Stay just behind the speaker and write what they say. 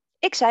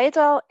Ik zei het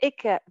al,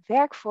 ik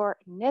werk voor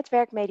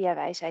Netwerk Media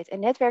Wijsheid. En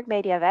Netwerk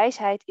Media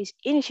Wijsheid is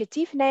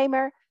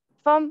initiatiefnemer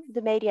van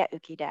de Media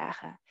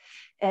Ukkie-dagen.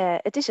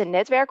 Het is een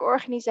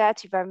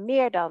netwerkorganisatie waar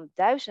meer dan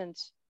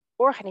 1000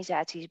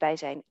 organisaties bij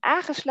zijn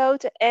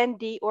aangesloten. En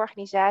die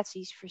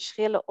organisaties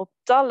verschillen op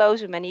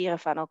talloze manieren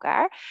van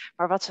elkaar.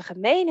 Maar wat ze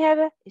gemeen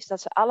hebben, is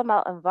dat ze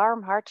allemaal een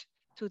warm hart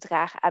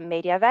toedragen aan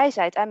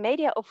mediawijsheid, aan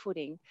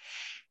mediaopvoeding.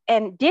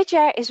 En dit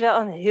jaar is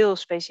wel een heel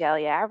speciaal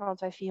jaar, want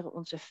wij vieren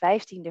onze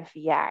 15e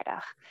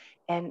verjaardag.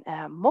 En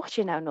mocht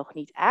je nou nog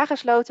niet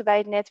aangesloten bij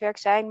het netwerk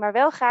zijn, maar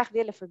wel graag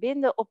willen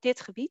verbinden op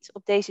dit gebied,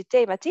 op deze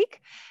thematiek,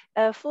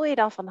 voel je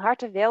dan van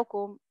harte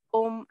welkom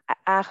om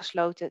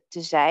aangesloten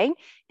te zijn.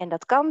 En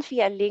dat kan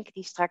via een link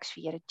die straks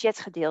via de chat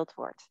gedeeld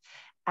wordt.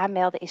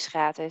 Aanmelden is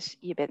gratis,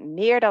 je bent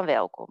meer dan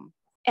welkom.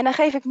 En dan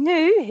geef ik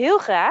nu heel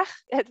graag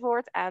het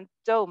woord aan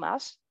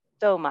Thomas.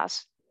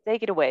 Thomas, take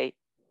it away.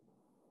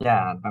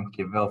 Ja,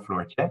 dankjewel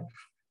Floortje.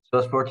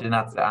 Zoals Floortje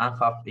inderdaad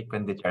aangaf, ik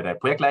ben dit jaar de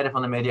projectleider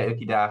van de Media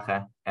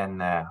Ukkie-dagen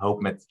en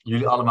hoop met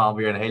jullie allemaal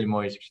weer een hele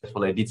mooie,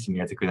 succesvolle editie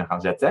neer te kunnen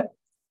gaan zetten.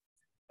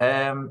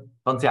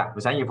 Want ja,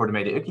 we zijn hier voor de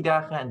Media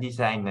Ukkie-dagen en die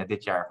zijn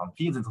dit jaar van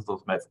 24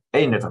 tot met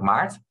 31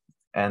 maart.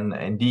 En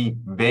in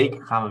die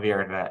week gaan we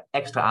weer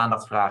extra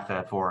aandacht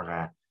vragen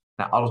voor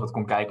alles wat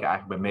komt kijken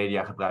eigenlijk bij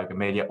mediagebruik en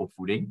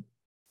mediaopvoeding.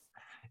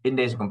 In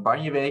deze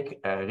campagneweek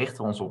richten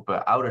we ons op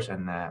ouders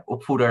en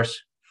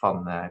opvoeders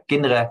van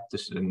kinderen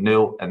tussen de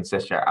 0 en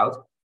 6 jaar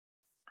oud.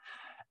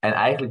 En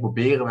eigenlijk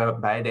proberen we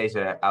bij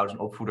deze ouders en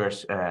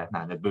opvoeders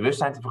het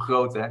bewustzijn te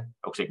vergroten,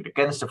 ook zeker de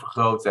kennis te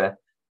vergroten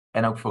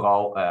en ook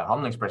vooral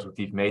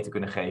handelingsperspectief mee te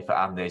kunnen geven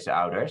aan deze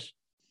ouders,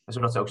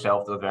 zodat ze ook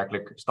zelf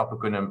daadwerkelijk stappen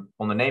kunnen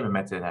ondernemen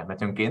met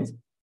hun kind.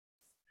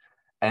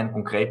 En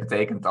concreet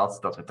betekent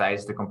dat we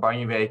tijdens de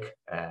campagneweek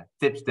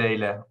tips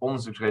delen,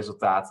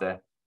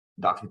 onderzoeksresultaten,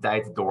 de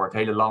activiteiten door het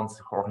hele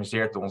land,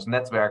 georganiseerd door ons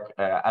netwerk,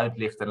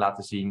 uitlichten en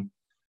laten zien.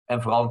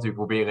 En vooral natuurlijk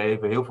proberen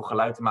even heel veel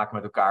geluid te maken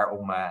met elkaar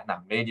om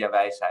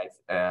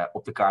mediawijsheid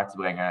op de kaart te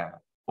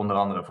brengen, onder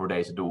andere voor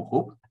deze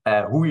doelgroep.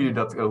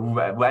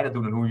 Hoe wij dat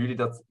doen en hoe jullie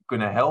dat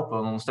kunnen helpen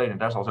en ondersteunen,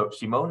 daar zal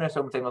Simone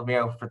zo meteen wat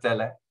meer over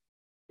vertellen.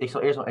 Ik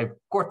zal eerst nog even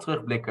kort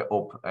terugblikken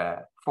op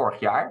vorig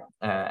jaar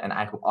en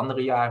eigenlijk op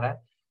andere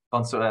jaren.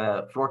 Want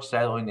Floortje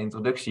zei al in de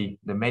introductie,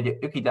 de Media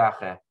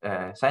Ukkie-dagen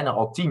zijn er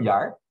al 10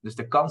 jaar. Dus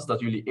de kans dat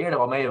jullie eerder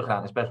al mee hebben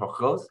gedaan is best wel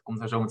groot.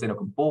 Komt er zo meteen ook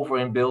een poll voor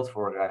in beeld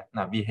voor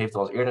wie heeft er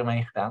al eens eerder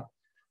meegedaan.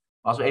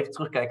 Maar als we even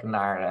terugkijken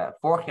naar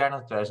vorig jaar,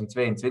 naar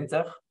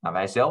 2022.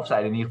 Wij zelf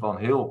zijn in ieder geval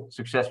een heel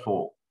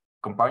succesvol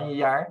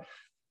campagnejaar.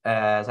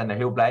 Zijn er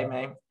heel blij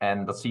mee.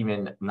 En dat zien we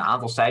in een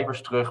aantal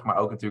cijfers terug, maar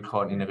ook natuurlijk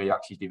gewoon in de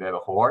reacties die we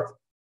hebben gehoord.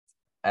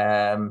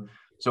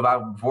 Zo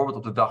waren we bijvoorbeeld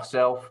op de dag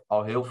zelf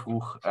al heel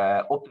vroeg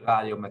op de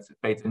radio met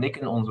Peter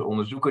Nikken, onze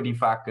onderzoeker die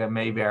vaak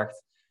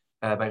meewerkt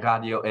bij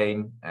Radio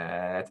 1.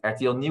 Het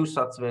RTL Nieuws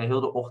zat we heel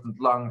de ochtend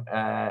lang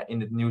in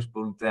het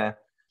nieuwsbulletin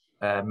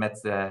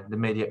met de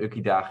Media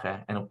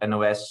Ukkie-dagen. En op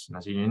NOS,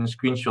 daar zien jullie een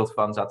screenshot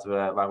van,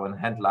 waren we een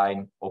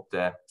headline op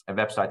de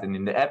website en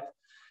in de app.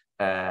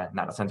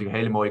 Dat zijn natuurlijk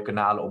hele mooie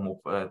kanalen om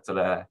op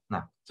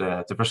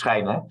te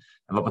verschijnen.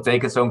 En wat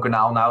betekent zo'n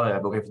kanaal nou? We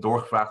hebben ook even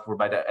doorgevraagd voor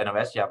bij de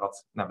NOS. Ja,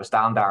 we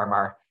staan daar,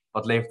 maar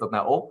wat levert dat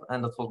nou op?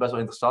 En dat was best wel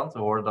interessant. We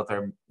hoorden dat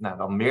er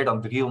dan meer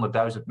dan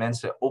 300.000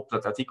 mensen op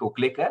dat artikel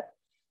klikken.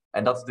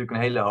 En dat is natuurlijk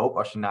een hele hoop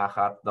als je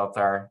nagaat dat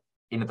er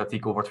in het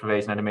artikel wordt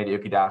verwezen naar de Media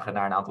Ukkie-dagen,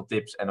 naar een aantal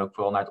tips en ook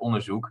vooral naar het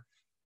onderzoek.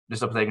 Dus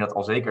dat betekent dat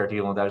al zeker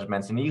 300.000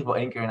 mensen in ieder geval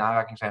 1 keer in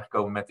aanraking zijn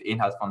gekomen met de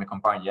inhoud van de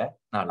campagne.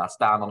 Laat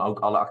staan dan ook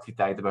alle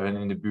activiteiten bij hun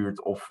in de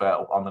buurt of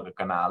op andere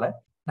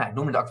kanalen. Ik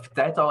noemde de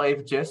activiteiten al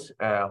eventjes.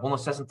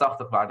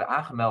 186 waren er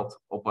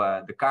aangemeld op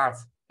de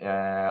kaart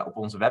op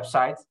onze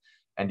website.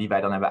 En die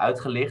wij dan hebben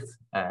uitgelicht.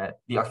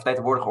 Die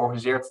activiteiten worden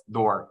georganiseerd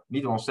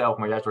niet door onszelf,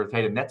 maar juist door het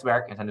hele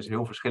netwerk. En zijn dus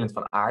heel verschillend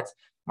van aard.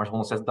 Maar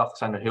 186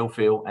 zijn er heel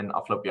veel. En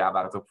afgelopen jaar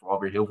waren het ook vooral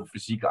weer heel veel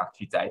fysieke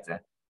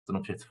activiteiten. Ten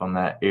opzichte van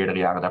eerdere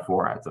jaren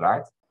daarvoor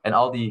uiteraard. En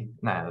al die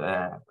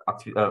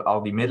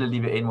middelen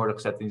die we in worden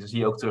gezet, die zie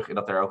je ook terug in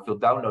dat er ook veel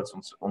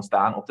downloads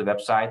ontstaan op de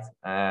website.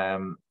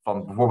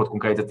 Van bijvoorbeeld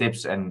concrete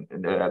tips en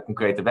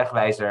concrete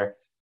wegwijzer.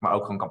 Maar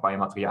ook gewoon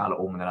campagnematerialen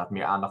om inderdaad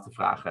meer aandacht te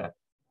vragen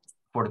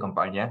voor de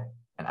campagne.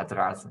 En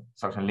uiteraard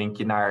straks een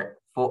linkje naar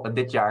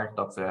dit jaar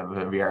dat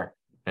we weer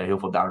heel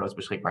veel downloads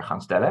beschikbaar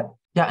gaan stellen.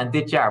 Ja, en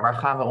dit jaar, waar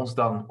gaan we ons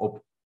dan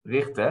op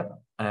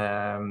richten?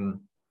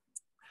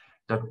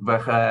 We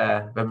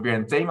hebben weer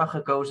een thema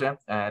gekozen.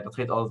 Dat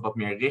geeft altijd wat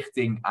meer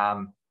richting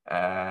aan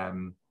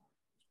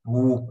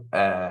hoe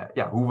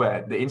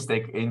we de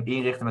insteek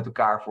inrichten met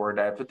elkaar voor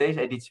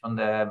deze editie van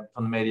de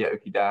Media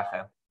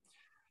Ukkie-dagen.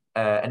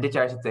 En dit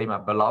jaar is het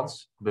thema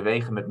balans,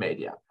 bewegen met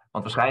media.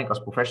 Want waarschijnlijk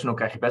als professional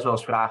krijg je best wel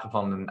eens vragen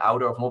van een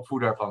ouder of een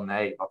opvoeder van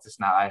wat is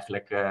nou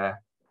eigenlijk,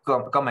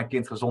 kan mijn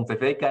kind gezond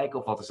tv kijken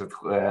of wat is het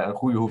een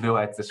goede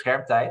hoeveelheid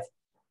schermtijd?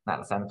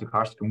 Dat zijn natuurlijk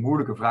hartstikke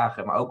moeilijke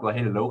vragen, maar ook wel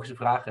hele logische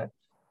vragen.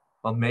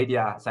 Want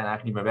media zijn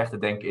eigenlijk niet meer weg te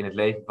denken in het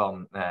leven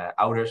van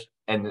ouders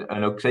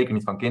en ook zeker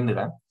niet van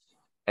kinderen.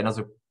 En dat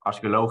is ook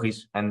hartstikke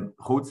logisch en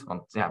goed.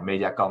 Want ja,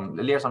 media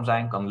kan leerzaam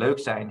zijn, kan leuk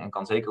zijn en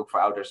kan zeker ook voor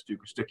ouders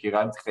natuurlijk een stukje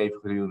ruimte geven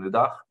gedurende de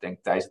dag.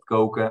 Denk tijdens het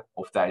koken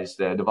of tijdens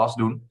de was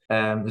doen.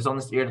 Dus dan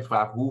is het eerder de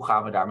vraag, hoe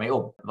gaan we daarmee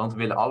om? Want we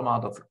willen allemaal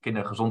dat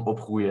kinderen gezond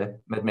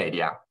opgroeien met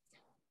media.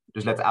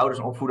 Dus letten ouders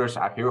en opvoeders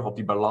eigenlijk heel erg op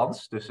die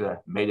balans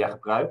tussen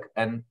mediagebruik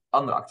en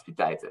andere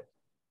activiteiten.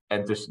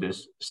 En tussen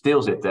dus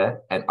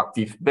stilzitten en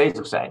actief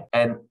bezig zijn.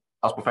 En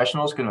als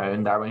professionals kunnen we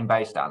hun daarin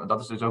bijstaan. En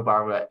dat is dus ook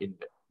waar we in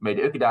de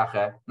Media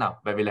Ukkie-dagen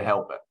bij willen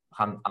helpen. We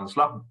gaan aan de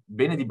slag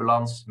binnen die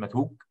balans met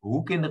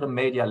hoe kinderen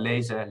media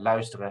lezen,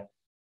 luisteren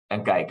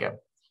en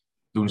kijken.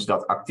 Doen ze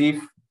dat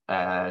actief,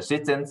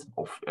 zittend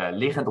of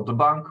liggend op de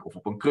bank of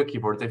op een krukje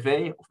voor de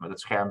tv of met het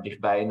scherm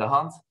dichtbij in de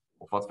hand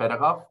of wat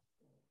verderaf.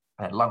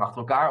 Lang achter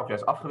elkaar of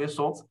juist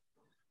afgewisseld.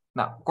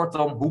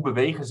 Kortom, hoe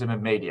bewegen ze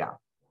met media?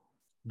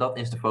 Dat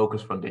is de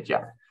focus van dit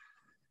jaar.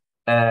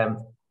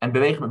 En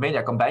bewegen met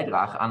media kan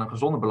bijdragen aan een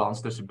gezonde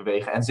balans tussen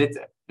bewegen en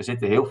zitten. We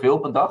zitten heel veel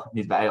op een dag,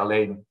 niet wij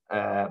alleen,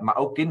 maar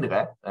ook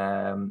kinderen.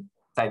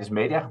 Tijdens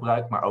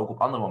mediagebruik, maar ook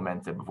op andere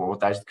momenten. Bijvoorbeeld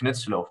tijdens het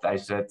knutselen of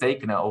tijdens het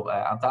tekenen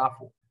aan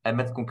tafel. En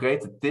met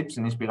concrete tips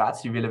en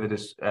inspiratie willen we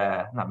dus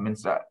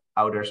mensen,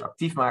 ouders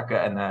actief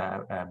maken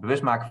en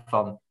bewust maken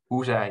van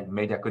hoe zij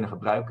media kunnen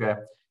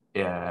gebruiken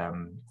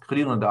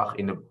gedurende de dag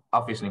in de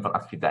afwisseling van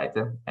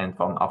activiteiten en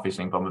van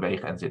afwisseling van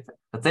bewegen en zitten.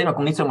 Dat thema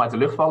komt niet zomaar uit de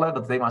lucht vallen.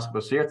 Dat thema is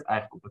gebaseerd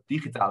eigenlijk op het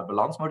digitale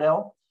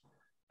balansmodel.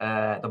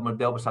 Dat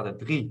model bestaat uit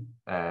 3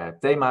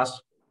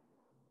 thema's.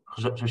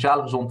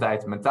 Sociale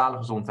gezondheid, mentale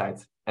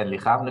gezondheid en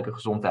lichamelijke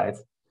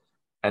gezondheid.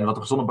 En wat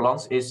een gezonde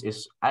balans is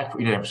eigenlijk voor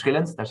iedereen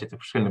verschillend. Daar zitten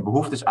verschillende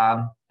behoeftes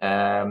aan,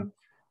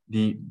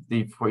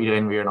 die voor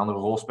iedereen weer een andere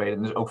rol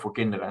spelen, dus ook voor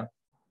kinderen.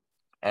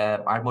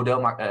 Maar het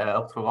model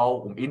helpt vooral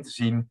om in te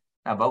zien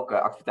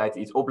welke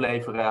activiteiten iets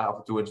opleveren, af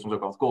en toe en soms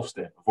ook wat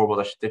kosten. Bijvoorbeeld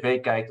als je tv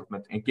kijkt of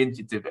met een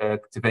kindje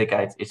tv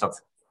kijkt, is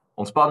dat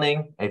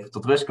ontspanning, even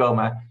tot rust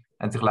komen.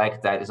 En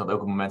tegelijkertijd is dat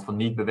ook een moment van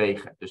niet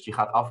bewegen. Dus je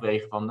gaat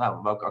afwegen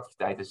van welke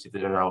activiteiten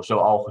zitten er zo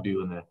al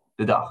gedurende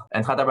de dag. En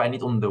het gaat daarbij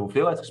niet om de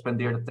hoeveelheid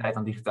gespendeerde tijd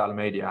aan digitale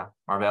media,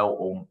 maar wel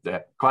om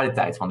de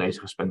kwaliteit van deze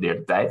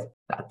gespendeerde tijd.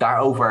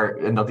 Daarover,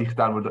 in dat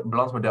digitale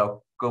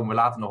balansmodel, komen we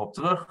later nog op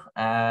terug.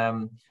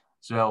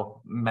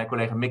 Zowel mijn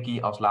collega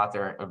Mickey als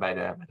later bij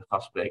de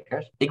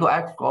gastsprekers. Ik wil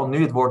eigenlijk vooral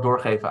nu het woord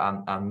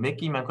doorgeven aan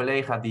Mickey, mijn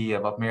collega, die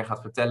wat meer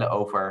gaat vertellen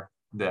over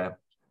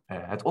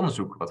het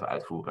onderzoek wat we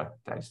uitvoeren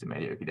tijdens de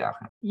Media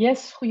Ukkie-dagen.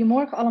 Yes,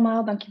 goedemorgen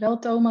allemaal. Dankjewel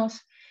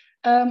Thomas.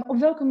 Op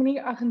welke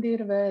manier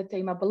agenderen we het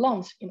thema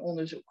balans in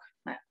onderzoek?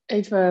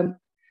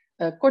 Even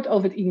kort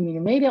over het IDEMINE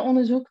Media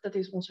onderzoek. Dat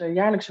is onze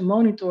jaarlijkse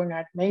monitor naar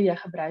het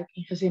mediagebruik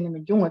in gezinnen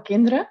met jonge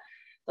kinderen.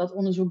 Dat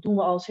onderzoek doen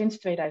we al sinds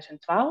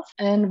 2012.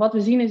 En wat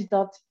we zien is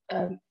dat,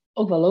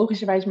 ook wel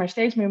logischerwijs, maar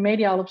steeds meer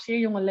media al op zeer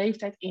jonge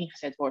leeftijd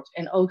ingezet wordt.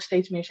 En ook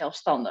steeds meer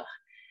zelfstandig.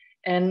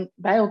 En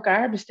bij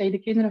elkaar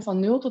besteden kinderen van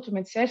 0 tot en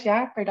met 6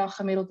 jaar per dag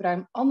gemiddeld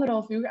ruim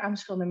 1,5 uur aan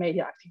verschillende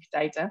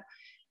mediaactiviteiten.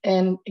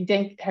 En ik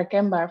denk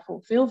herkenbaar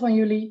voor veel van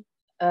jullie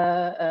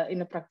in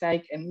de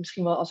praktijk en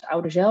misschien wel als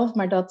ouder zelf.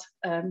 Maar dat,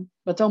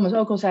 wat Thomas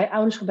ook al zei,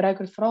 ouders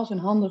gebruiken het vooral als een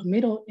handig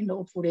middel in de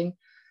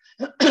opvoeding.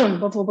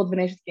 Bijvoorbeeld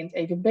wanneer ze het kind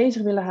even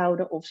bezig willen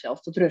houden of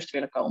zelf tot rust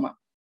willen komen.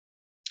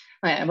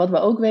 En wat we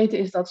ook weten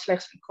is dat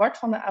slechts 1/4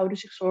 van de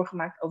ouders zich zorgen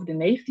maakt over de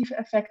negatieve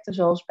effecten,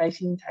 zoals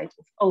bijziendheid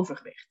of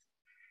overgewicht.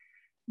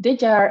 Dit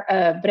jaar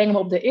brengen we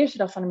op de eerste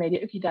dag van de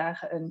Media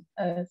Ukkie-dagen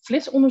een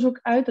flitsonderzoek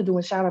uit. Dat doen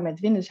we samen met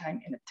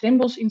Windesheim en het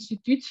Trimbos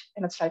Instituut.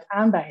 En dat sluit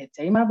aan bij het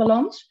thema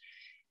balans.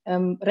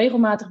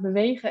 Regelmatig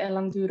bewegen en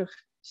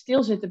langdurig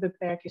stilzitten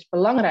beperken is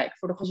belangrijk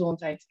voor de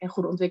gezondheid en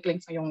goede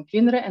ontwikkeling van jonge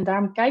kinderen. En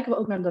daarom kijken we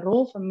ook naar de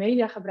rol van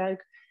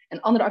mediagebruik en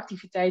andere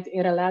activiteiten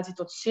in relatie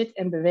tot zit-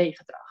 en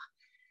beweeggedrag.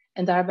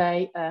 En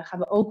daarbij gaan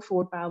we ook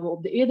voortbouwen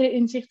op de eerdere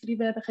inzichten die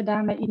we hebben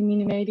gedaan bij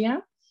IDEMINE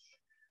Media.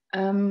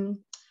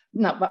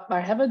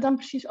 Waar hebben we het dan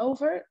precies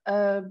over?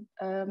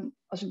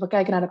 Als we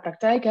kijken naar de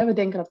praktijk, we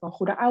denken dat we een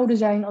goede ouder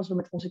zijn als we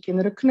met onze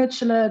kinderen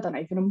knutselen, dan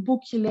even een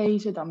boekje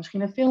lezen, dan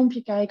misschien een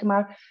filmpje kijken.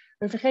 Maar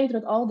we vergeten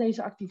dat al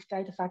deze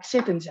activiteiten vaak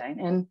zittend zijn.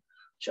 En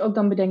als je ook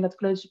dan bedenkt dat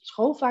kleuters op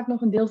school vaak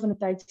nog een deel van de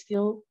tijd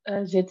stil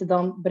zitten,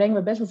 dan brengen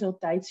we best wel veel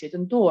tijd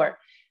zittend door.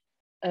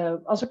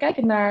 Als we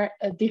kijken naar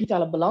het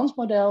digitale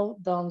balansmodel,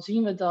 dan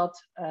zien we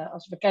dat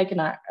als we kijken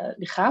naar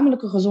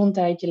lichamelijke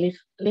gezondheid,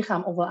 je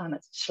lichaam ofwel aan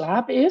het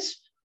slapen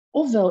is,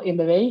 ofwel in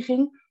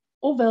beweging,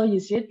 ofwel je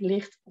zit,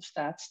 ligt of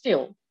staat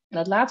stil. En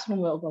dat laatste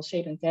noemen we ook wel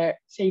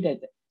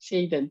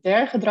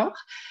sedentair gedrag.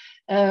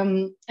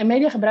 En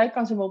mediagebruik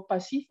kan zowel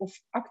passief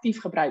of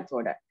actief gebruikt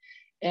worden.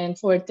 En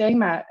voor het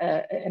thema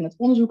en het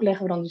onderzoek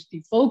leggen we dan dus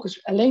die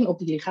focus alleen op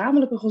die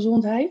lichamelijke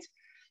gezondheid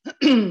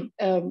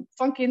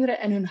van kinderen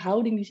en hun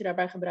houding die ze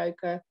daarbij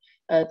gebruiken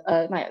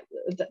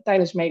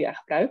tijdens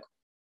mediagebruik.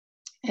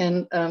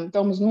 En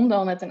Thomas noemde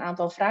al net een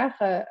aantal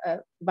vragen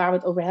waar we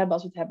het over hebben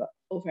als we het hebben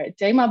over het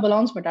thema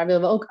balans. Maar daar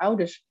willen we ook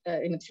ouders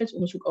in het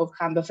flitsonderzoek over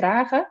gaan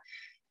bevragen.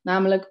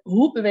 Namelijk,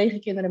 hoe bewegen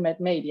kinderen met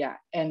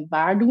media? En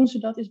waar doen ze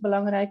dat is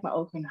belangrijk, maar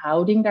ook hun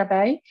houding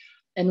daarbij.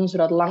 En doen ze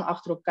dat lang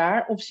achter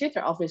elkaar of zit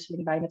er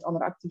afwisseling bij met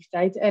andere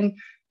activiteiten?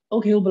 En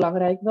ook heel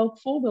belangrijk, welke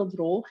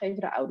voorbeeldrol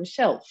geven de ouders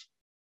zelf?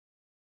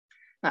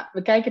 Nou,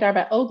 we kijken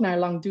daarbij ook naar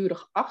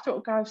langdurig achter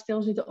elkaar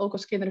stilzitten, ook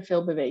als kinderen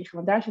veel bewegen.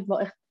 Want daar zit wel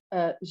echt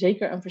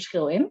zeker een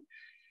verschil in.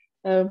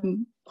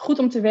 Goed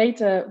om te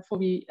weten voor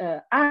wie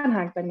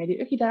aanhaakt bij de Media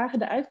Ukkie-dagen.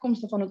 De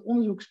uitkomsten van het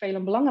onderzoek spelen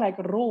een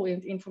belangrijke rol in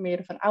het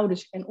informeren van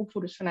ouders en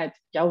opvoeders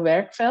vanuit jouw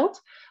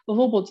werkveld.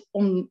 Bijvoorbeeld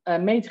om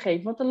mee te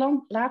geven wat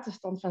de laatste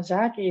stand van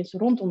zaken is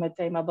rondom het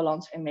thema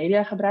balans en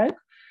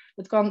mediagebruik.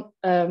 Dat kan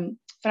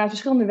vanuit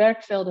verschillende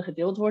werkvelden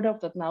gedeeld worden, of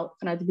dat nou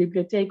vanuit de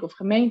bibliotheek of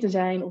gemeente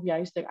zijn, of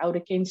juist de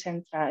oude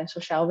kindcentra en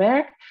sociaal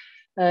werk.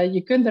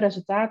 Je kunt de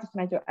resultaten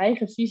vanuit jouw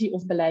eigen visie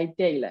of beleid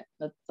delen.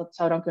 Dat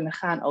zou dan kunnen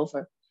gaan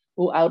over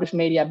hoe ouders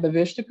media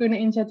bewuster kunnen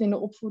inzetten in de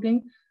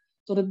opvoeding,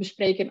 tot het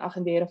bespreken en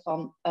agenderen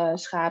van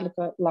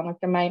schadelijke lange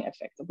termijn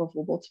effecten,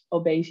 bijvoorbeeld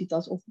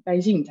obesitas of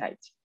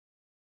bijziendheid.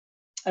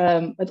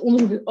 Het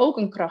onderzoek is ook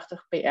een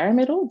krachtig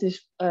PR-middel. Het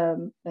is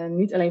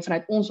niet alleen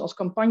vanuit ons als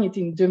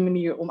campagneteam de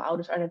manier om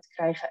ouders aandacht te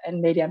krijgen en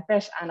media en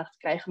pers aandacht te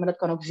krijgen, maar dat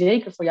kan ook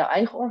zeker voor jouw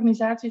eigen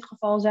organisatie het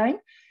geval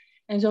zijn.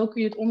 En zo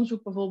kun je het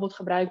onderzoek bijvoorbeeld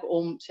gebruiken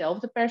om zelf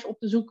de pers op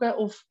te zoeken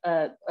of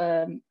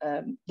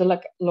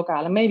de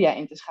lokale media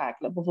in te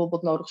schakelen.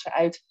 Bijvoorbeeld nodig ze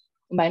uit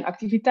om bij een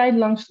activiteit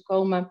langs te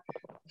komen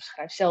of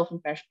schrijf zelf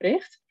een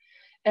persbericht.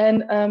 En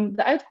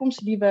de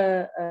uitkomsten die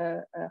we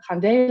gaan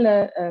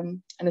delen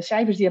en de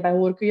cijfers die erbij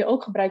horen kun je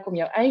ook gebruiken om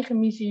jouw eigen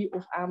missie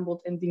of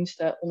aanbod en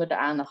diensten onder de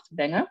aandacht te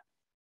brengen.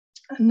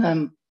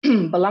 Een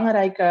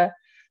belangrijke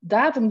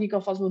datum die ik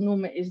alvast wil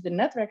noemen is de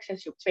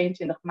netwerksessie op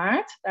 22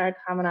 maart. Daar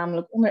gaan we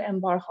namelijk onder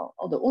embargo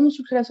al de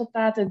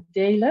onderzoeksresultaten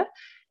delen.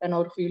 Daar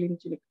nodigen we jullie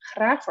natuurlijk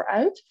graag voor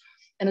uit.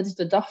 En dat is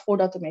de dag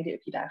voordat de Media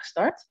Ukkie-dagen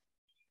start.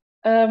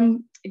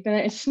 Ik ben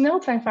er in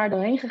sneltreinvaart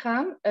doorheen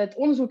gegaan. Het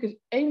onderzoek is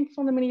één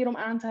van de manieren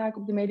om aan te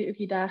haken op de Media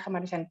Ukkie-dagen,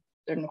 maar er zijn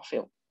er nog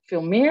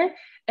veel meer.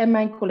 En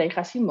mijn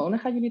collega Simone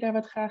gaat jullie daar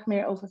wat graag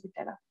meer over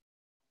vertellen.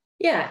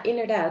 Ja,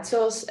 inderdaad.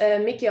 Zoals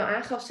Mickey al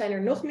aangaf, zijn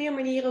er nog meer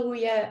manieren hoe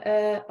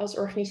je als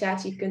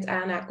organisatie kunt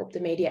aanhaken op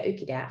de Media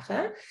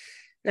Ukkie-dagen.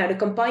 Nou, de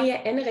campagne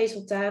en de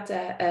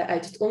resultaten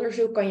uit het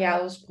onderzoek kan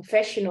jou als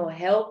professional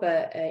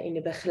helpen in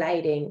de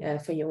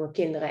begeleiding van jonge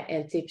kinderen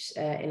en tips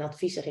en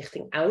adviezen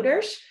richting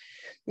ouders.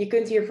 Je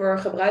kunt hiervoor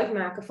gebruik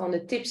maken van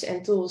de tips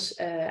en tools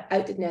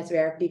uit het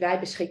netwerk die wij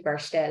beschikbaar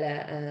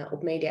stellen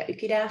op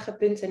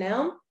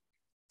mediaukiedagen.nl.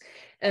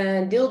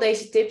 Deel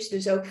deze tips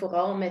dus ook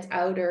vooral met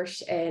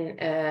ouders en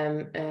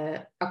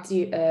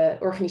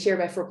organiseer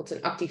bijvoorbeeld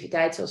een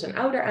activiteit zoals een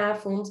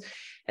ouderavond.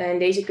 En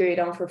deze kun je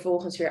dan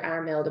vervolgens weer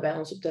aanmelden bij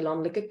ons op de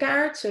landelijke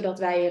kaart, zodat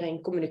wij er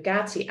in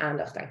communicatie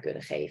aandacht aan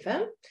kunnen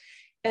geven.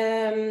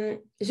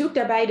 Zoek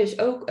daarbij dus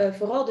ook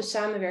vooral de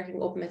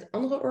samenwerking op met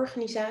andere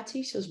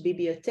organisaties, zoals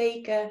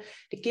bibliotheken,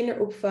 de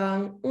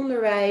kinderopvang,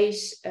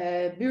 onderwijs,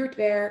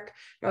 buurtwerk,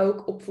 maar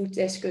ook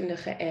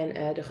opvoeddeskundigen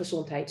en de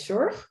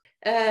gezondheidszorg.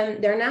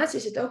 Daarnaast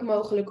is het ook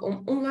mogelijk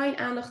om online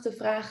aandacht te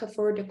vragen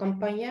voor de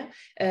campagne.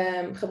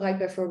 Gebruik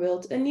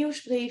bijvoorbeeld een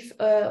nieuwsbrief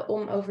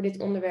om over dit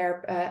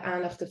onderwerp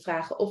aandacht te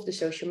vragen of de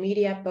social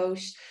media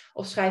posts.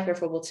 Of schrijf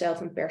bijvoorbeeld zelf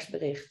een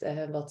persbericht,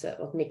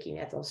 wat Mickey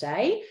net al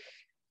zei.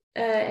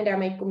 En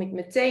daarmee kom ik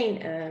meteen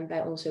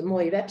bij onze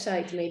mooie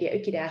website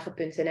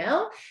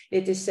mediaukiedagen.nl.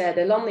 Dit is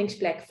de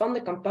landingsplek van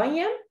de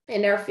campagne.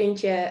 En daar vind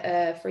je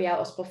voor jou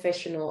als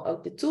professional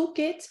ook de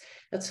toolkit.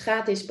 Dat is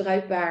gratis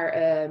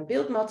bruikbaar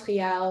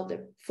beeldmateriaal,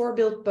 de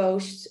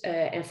voorbeeldposts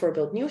en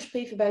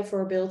voorbeeldnieuwsbrieven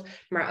bijvoorbeeld.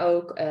 Maar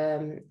ook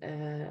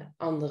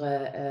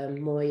andere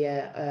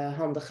mooie,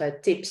 handige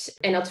tips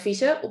en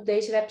adviezen op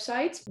deze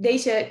website.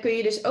 Deze kun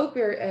je dus ook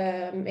weer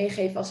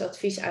meegeven als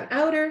advies aan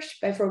ouders.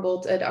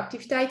 Bijvoorbeeld de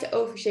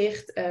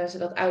activiteitenoverzicht,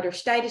 zodat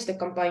ouders tijdens de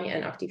campagne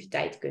een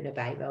activiteit kunnen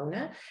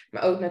bijwonen.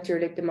 Maar ook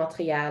natuurlijk de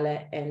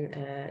materialen en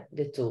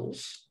de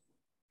tools.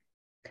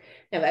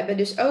 Nou, we hebben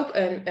dus ook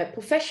een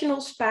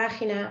professionals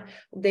pagina.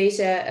 Op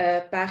deze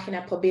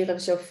pagina proberen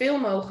we zoveel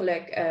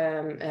mogelijk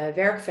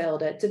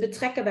werkvelden te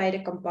betrekken bij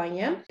de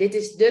campagne. Dit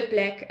is dé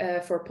plek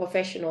voor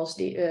professionals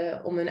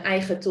om hun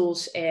eigen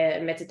tools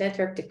met het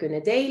netwerk te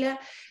kunnen delen.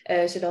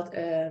 Zodat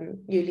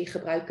jullie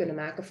gebruik kunnen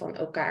maken van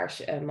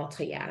elkaars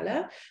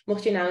materialen.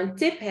 Mocht je nou een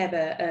tip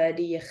hebben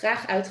die je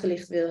graag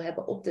uitgelicht wil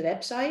hebben op de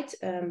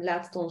website,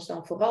 laat het ons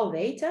dan vooral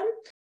weten.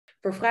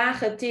 Voor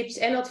vragen, tips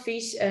en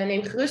advies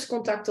neem gerust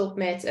contact op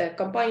met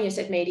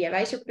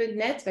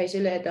campagnes@mediawijzer.net. Wij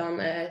zullen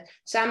dan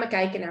samen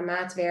kijken naar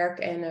maatwerk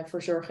en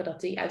ervoor zorgen dat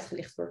die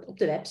uitgelicht wordt op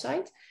de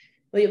website.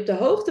 Wil je op de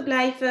hoogte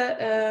blijven,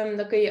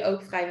 dan kun je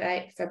ook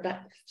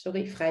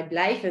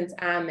vrijblijvend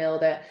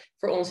aanmelden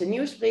voor onze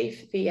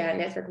nieuwsbrief via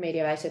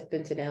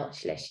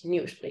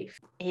netwerkmediawijzer.nl/nieuwsbrief.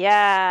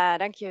 Ja,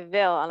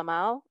 dankjewel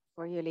allemaal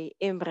voor jullie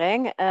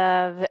inbreng.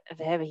 We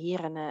hebben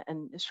hier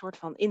een soort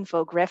van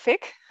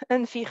infographic.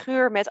 Een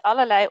figuur met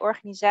allerlei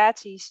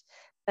organisaties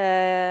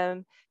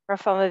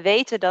waarvan we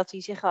weten dat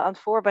die zich al aan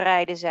het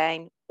voorbereiden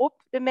zijn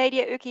op de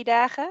Media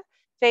Ukkie-dagen.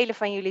 Vele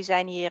van jullie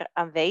zijn hier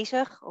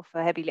aanwezig of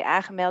hebben jullie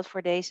aangemeld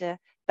voor deze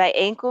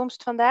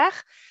bijeenkomst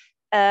vandaag.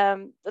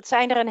 Dat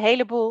zijn er een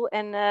heleboel.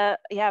 En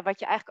wat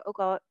je eigenlijk ook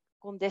al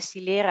kon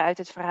destilleren uit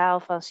het verhaal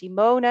van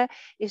Simone,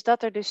 is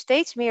dat er dus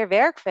steeds meer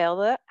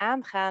werkvelden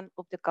aangaan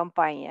op de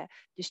campagne.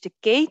 Dus de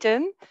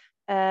keten,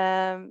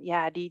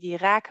 die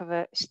raken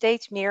we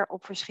steeds meer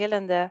op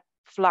verschillende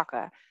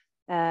vlakken.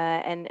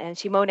 En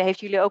Simone heeft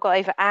jullie ook al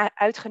even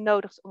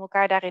uitgenodigd om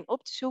elkaar daarin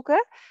op te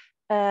zoeken.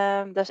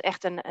 Dat is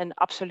echt een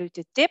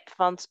absolute tip,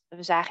 want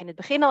we zagen in het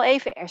begin al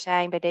even, er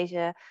zijn bij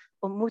deze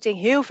ontmoeting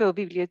heel veel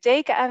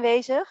bibliotheken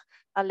aanwezig.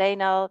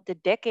 Alleen al de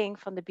dekking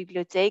van de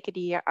bibliotheken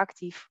die hier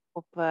actief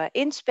op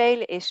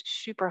inspelen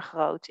is super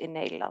groot in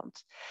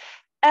Nederland.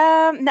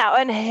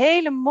 Een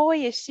hele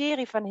mooie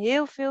serie van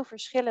heel veel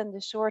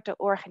verschillende soorten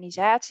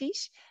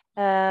organisaties.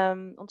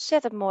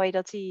 Ontzettend mooi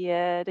dat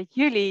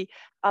jullie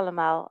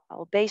allemaal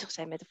al bezig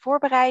zijn met de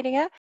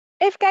voorbereidingen.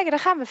 Even kijken, dan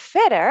gaan we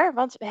verder,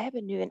 want we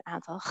hebben nu een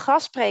aantal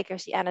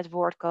gastsprekers die aan het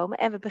woord komen.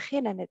 En we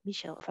beginnen met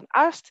Michel van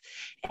Ast.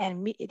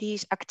 En die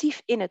is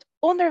actief in het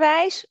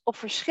onderwijs op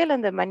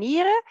verschillende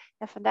manieren.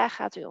 En vandaag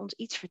gaat u ons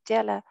iets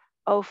vertellen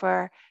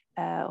over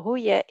hoe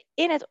je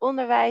in het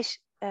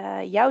onderwijs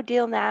jouw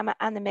deelname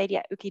aan de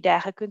Media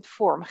Ukkie-dagen kunt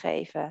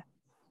vormgeven.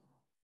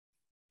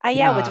 Aan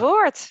jou het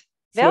woord.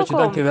 Welkom.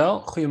 Dankjewel.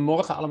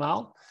 Goedemorgen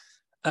allemaal.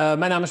 Mijn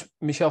naam is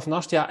Michel van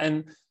Ast,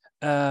 en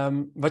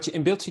wat je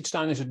in beeld ziet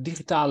staan is het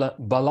digitale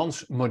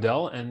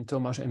balansmodel. En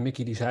Thomas en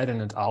Mickey die zeiden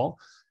het al.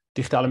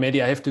 Digitale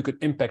media heeft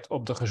natuurlijk een impact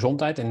op de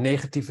gezondheid in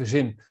negatieve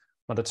zin.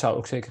 Maar dat zou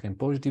ook zeker in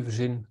positieve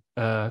zin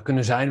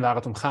kunnen zijn. Waar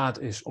het om gaat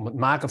is om het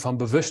maken van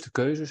bewuste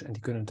keuzes. En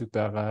die kunnen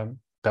natuurlijk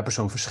per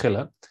persoon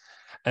verschillen.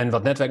 En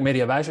wat Netwerk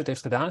Media Wijsheid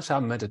heeft gedaan,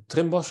 samen met het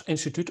Trimbos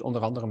Instituut,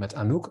 onder andere met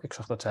Anouk, ik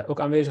zag dat zij ook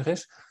aanwezig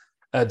is,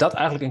 dat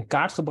eigenlijk in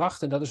kaart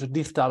gebracht. En dat is het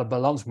digitale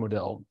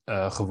balansmodel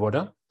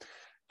geworden.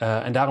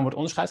 En daarom wordt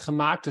onderscheid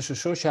gemaakt tussen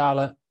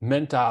sociale,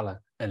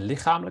 mentale en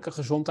lichamelijke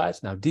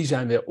gezondheid. Nou, die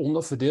zijn weer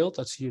onderverdeeld,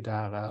 dat zie je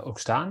daar ook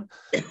staan.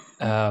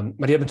 Maar die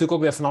hebben natuurlijk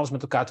ook weer van alles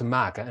met elkaar te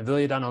maken. En wil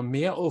je daar nou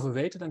meer over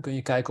weten, dan kun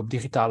je kijken op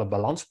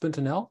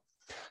digitalebalans.nl.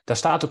 Daar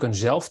staat ook een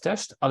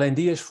zelftest, alleen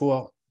die is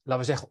voor,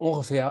 laten we zeggen,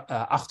 ongeveer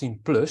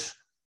 18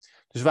 plus.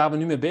 Dus waar we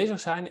nu mee bezig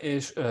zijn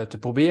is te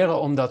proberen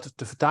om dat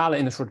te vertalen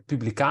in een soort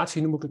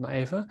publicatie, noem ik het maar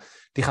even.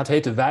 Die gaat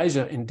heten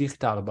Wijzer in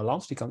digitale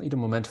balans, die kan ieder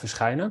moment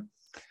verschijnen.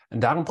 En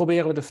daarom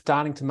proberen we de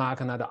vertaling te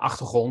maken naar de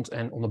achtergrond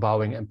en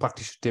onderbouwing en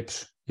praktische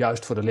tips,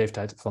 juist voor de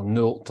leeftijd van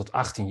 0 tot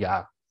 18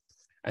 jaar.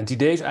 En het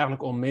idee is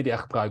eigenlijk om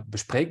mediagebruik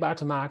bespreekbaar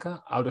te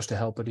maken, ouders te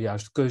helpen de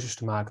juiste keuzes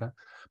te maken,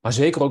 maar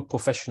zeker ook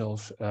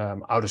professionals,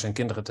 ouders en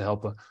kinderen te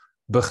helpen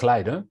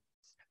begeleiden.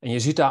 En je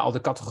ziet daar al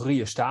de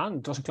categorieën staan.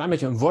 Het was een klein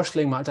beetje een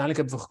worsteling, maar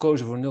uiteindelijk hebben we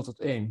gekozen voor 0 tot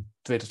 1,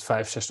 2 tot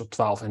 5, 6 tot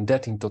 12 en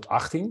 13 tot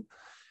 18.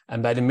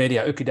 En bij de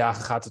Media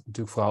Ukkie-dagen gaat het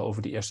natuurlijk vooral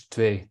over die eerste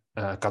 2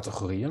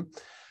 categorieën.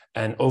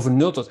 En over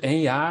 0 tot 1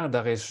 jaar,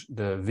 daar is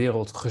de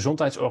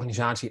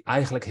Wereldgezondheidsorganisatie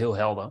eigenlijk heel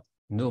helder.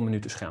 0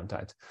 minuten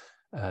schermtijd.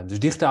 Dus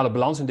digitale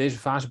balans in deze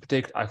fase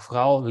betekent eigenlijk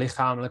vooral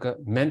lichamelijke,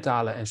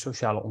 mentale en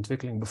sociale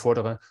ontwikkeling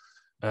bevorderen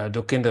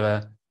door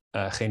kinderen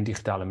geen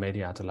digitale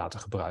media te laten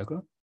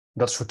gebruiken.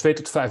 Dat is voor 2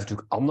 tot 5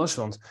 natuurlijk anders,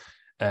 want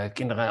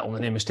kinderen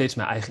ondernemen steeds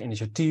meer eigen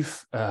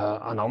initiatief.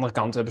 Aan de andere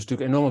kant hebben ze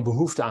natuurlijk enorme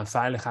behoefte aan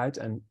veiligheid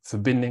en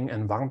verbinding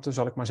en warmte,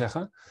 zal ik maar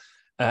zeggen.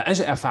 En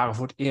ze ervaren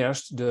voor het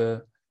eerst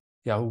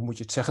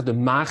de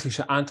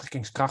magische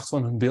aantrekkingskracht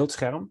van hun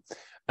beeldscherm.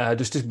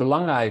 Dus het is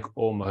belangrijk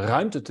om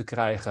ruimte te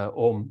krijgen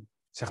om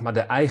zeg maar, de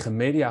eigen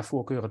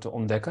mediavoorkeuren te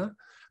ontdekken.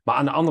 Maar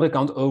aan de andere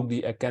kant ook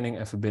die erkenning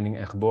en verbinding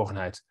en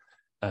geborgenheid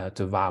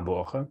te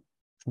waarborgen.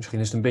 Dus misschien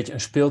is het een beetje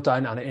een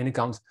speeltuin aan de ene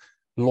kant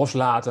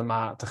loslaten,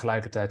 maar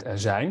tegelijkertijd er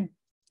zijn.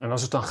 En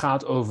als het dan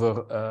gaat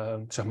over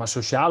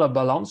sociale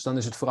balans, dan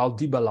is het vooral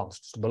die balans.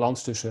 Dus de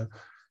balans tussen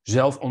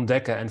zelf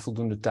ontdekken en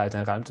voldoende tijd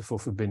en ruimte voor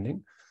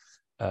verbinding.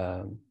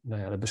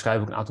 Daar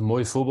beschrijf ik een aantal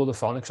mooie voorbeelden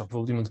van. Ik zag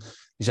bijvoorbeeld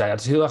iemand die zei, het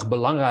is heel erg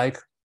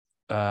belangrijk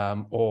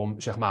om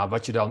zeg maar,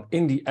 wat je dan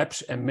in die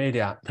apps en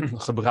media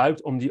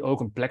gebruikt, om die ook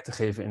een plek te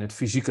geven in het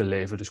fysieke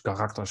leven. Dus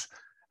karakters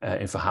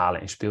in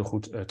verhalen, in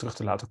speelgoed terug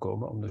te laten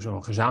komen, om er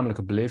zo'n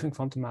gezamenlijke beleving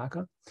van te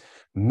maken.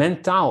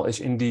 Mentaal is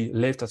in die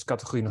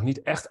leeftijdscategorie nog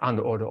niet echt aan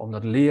de orde,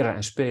 omdat leren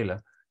en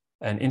spelen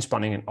en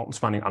inspanning en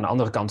ontspanning aan de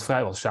andere kant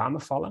vrijwel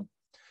samenvallen.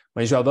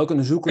 Maar je zou wel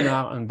kunnen zoeken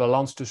naar een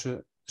balans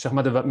tussen zeg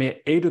maar, de wat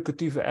meer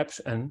educatieve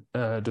apps en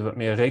de wat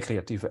meer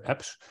recreatieve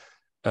apps.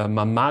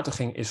 Maar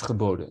matiging is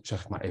geboden,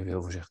 zeg ik maar even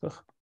heel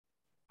voorzichtig.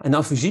 En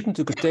dan fysiek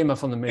natuurlijk het thema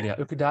van de Media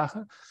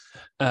Ukkie-dagen.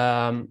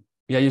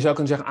 Je zou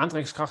kunnen zeggen,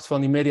 aantrekkingskracht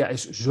van die media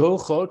is zo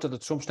groot dat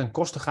het soms ten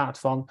koste gaat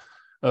van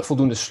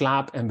voldoende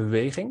slaap en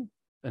beweging.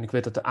 En ik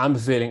weet dat de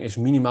aanbeveling is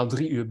minimaal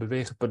 3 uur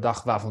bewegen per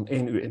dag, waarvan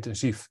 1 uur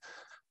intensief.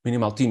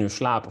 Minimaal 10 uur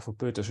slapen, voor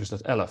peuters is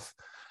dat 11.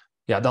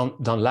 Ja,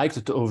 dan lijkt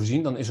het te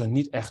overzien, dan is er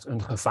niet echt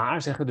een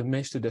gevaar, zeggen de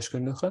meeste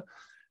deskundigen.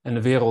 En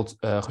de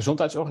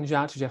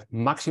Wereldgezondheidsorganisatie zegt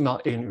maximaal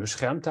 1 uur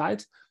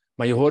schermtijd.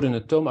 Maar je hoorde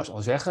het Thomas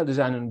al zeggen, er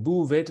zijn een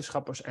boel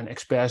wetenschappers en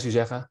experts die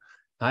zeggen,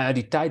 nou ja,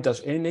 die tijd dat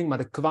is één ding, maar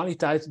de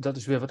kwaliteit dat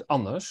is weer wat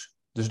anders.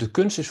 Dus de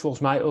kunst is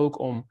volgens mij ook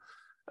om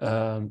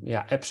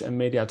apps en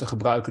media te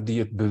gebruiken die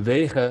het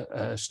bewegen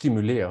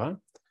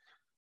stimuleren.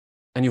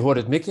 En je hoorde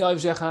het Mickey al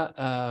even zeggen,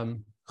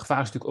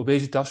 gevaar is natuurlijk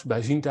obesitas,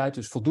 bijziendheid.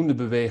 Dus voldoende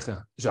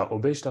bewegen zou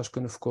obesitas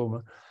kunnen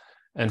voorkomen.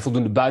 En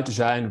voldoende buiten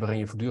zijn, waarin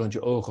je voortdurend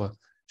je ogen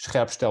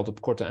scherp stelt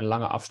op korte en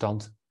lange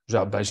afstand,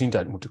 zou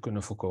bijziendheid moeten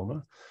kunnen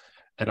voorkomen.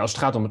 En als het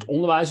gaat om het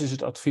onderwijs is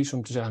het advies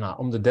om te zeggen, nou,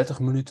 om de 30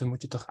 minuten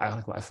moet je toch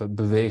eigenlijk wel even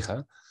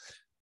bewegen.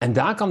 En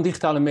daar kan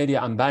digitale media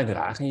aan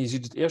bijdragen. En je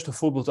ziet het eerste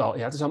voorbeeld al,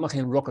 ja, het is allemaal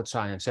geen rocket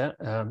science,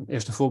 hè. Het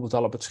eerste voorbeeld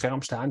al op het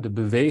scherm staan, de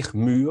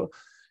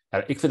beweegmuur.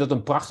 Ja, ik vind dat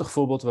een prachtig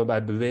voorbeeld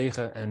waarbij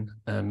bewegen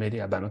en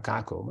media bij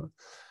elkaar komen.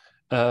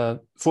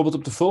 Bijvoorbeeld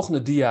op de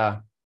volgende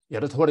dia, ja,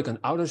 dat hoorde ik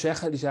een ouder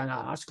zeggen, die zei,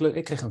 nou, hartstikke leuk,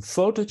 ik kreeg een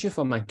fotootje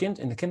van mijn kind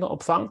in de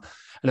kinderopvang. En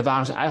dan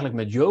waren ze eigenlijk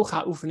met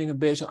yoga-oefeningen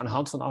bezig aan de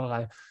hand van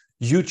allerlei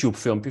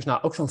YouTube-filmpjes.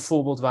 Nou, ook zo'n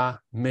voorbeeld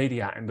waar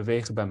media en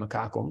bewegen bij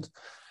elkaar komt.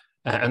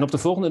 En op de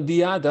volgende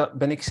dia, daar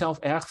ben ik zelf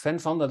erg fan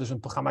van. Dat is een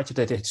programmaatje,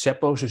 dat heet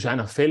Seppo. Er zijn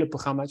er vele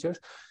programmaatjes.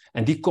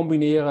 En die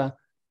combineren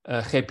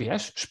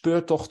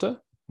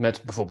GPS-speurtochten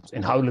met bijvoorbeeld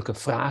inhoudelijke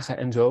vragen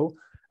en zo.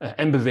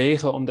 En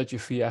bewegen, omdat je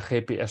via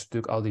GPS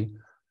natuurlijk al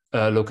die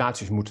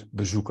locaties moet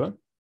bezoeken.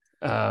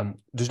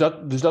 Dus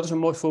dat is een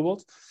mooi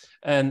voorbeeld.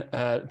 En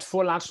het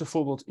voorlaatste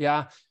voorbeeld,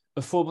 ja,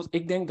 een voorbeeld,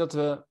 ik denk dat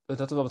er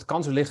wel wat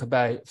kansen liggen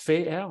bij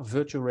VR,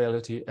 virtual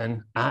reality,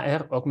 en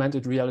AR,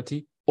 augmented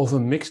reality, of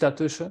een mix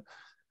daartussen.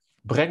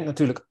 Brengt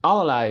natuurlijk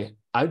allerlei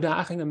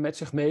uitdagingen met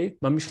zich mee,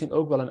 maar misschien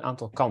ook wel een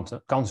aantal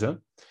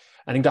kansen.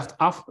 En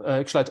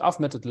ik sluit af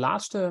met het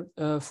laatste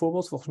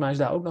voorbeeld. Volgens mij is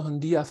daar ook nog een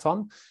dia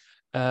van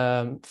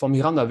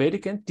Miranda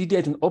Wedekind. Die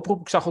deed een oproep.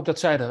 Ik zag ook dat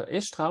zij er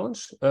is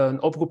trouwens.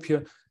 Een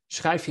oproepje,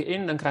 schrijf je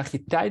in, dan krijg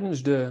je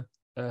tijdens de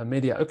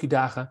Media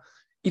Ukkie-dagen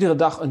iedere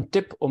dag een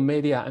tip om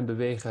media en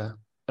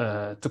bewegen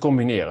te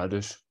combineren.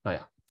 Dus nou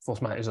ja,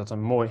 volgens mij is dat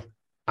een mooi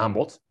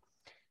aanbod.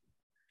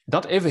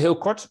 Dat even heel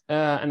kort.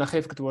 En dan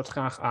geef ik het woord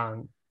graag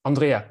aan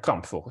Andrea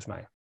Kramp, volgens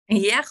mij.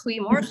 Ja,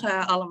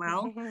 goedemorgen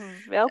allemaal.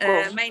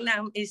 Welkom. Mijn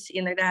naam is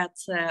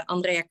inderdaad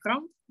Andrea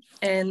Kramp.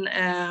 En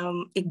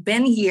ik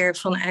ben hier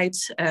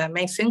vanuit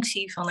mijn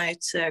functie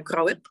vanuit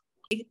GrowUp.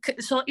 Ik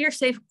zal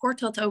eerst even kort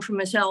wat over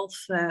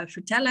mezelf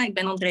vertellen. Ik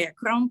ben Andrea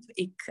Kramp.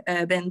 Ik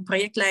ben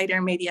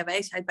projectleider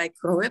mediawijsheid bij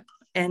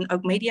GrowUp en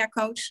ook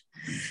mediacoach.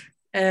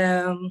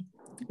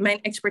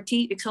 Mijn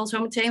expertise, ik zal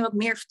zo meteen wat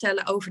meer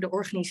vertellen over de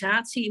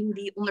organisatie, hoe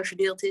die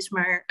onderverdeeld is.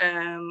 Maar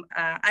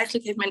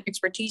eigenlijk heeft mijn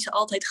expertise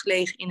altijd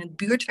gelegen in het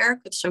buurtwerk,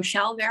 het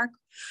sociaal werk.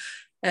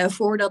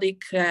 Voordat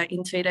ik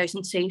in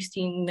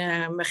 2017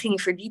 me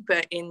ging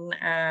verdiepen in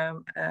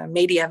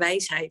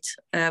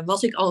mediawijsheid,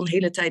 was ik al een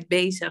hele tijd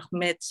bezig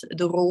met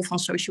de rol van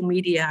social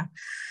media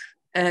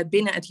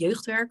binnen het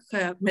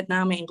jeugdwerk, met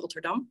name in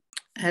Rotterdam.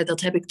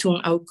 Dat heb ik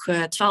toen ook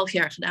 12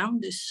 jaar gedaan,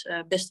 dus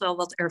best wel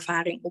wat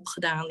ervaring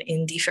opgedaan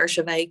in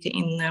diverse wijken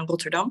in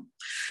Rotterdam.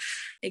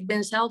 Ik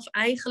ben zelf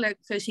eigenlijk,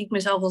 zie ik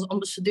mezelf als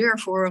ambassadeur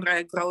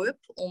voor GrowUp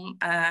om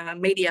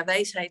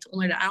mediawijsheid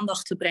onder de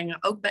aandacht te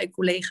brengen, ook bij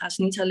collega's,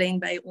 niet alleen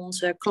bij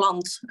onze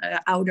klant,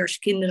 ouders,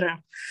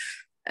 kinderen,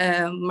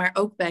 maar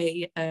ook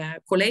bij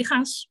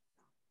collega's.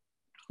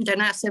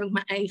 Daarnaast heb ik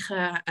mijn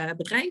eigen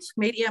bedrijf,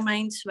 Media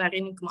Minds,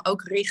 waarin ik me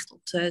ook richt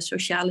op de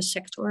sociale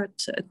sector,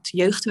 het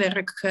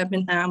jeugdwerk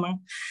met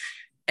name.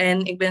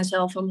 En ik ben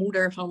zelf een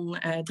moeder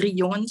van 3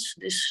 jongens,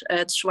 dus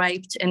het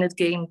swipet en het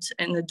gamet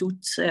en het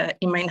doet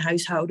in mijn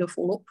huishouden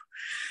volop.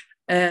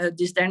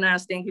 Dus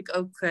daarnaast denk ik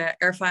ook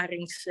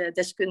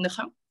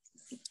ervaringsdeskundige.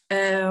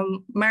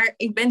 Maar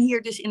ik ben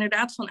hier dus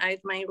inderdaad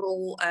vanuit mijn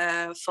rol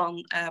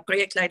van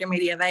projectleider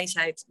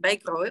mediawijsheid bij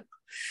GrowUp.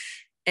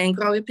 En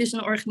GrowUp is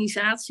een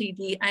organisatie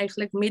die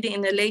eigenlijk midden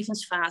in de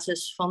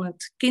levensfases van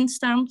het kind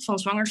staan, van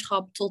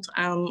zwangerschap tot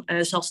aan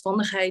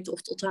zelfstandigheid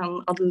of tot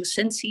aan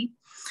adolescentie.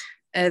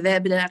 We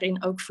hebben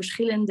daarin ook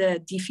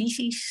verschillende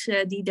divisies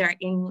die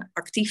daarin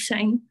actief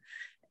zijn.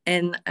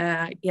 En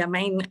ja,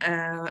 mijn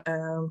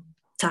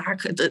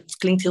taak, het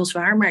klinkt heel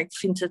zwaar, maar ik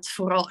vind het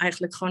vooral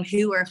eigenlijk gewoon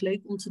heel erg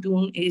leuk om te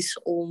doen,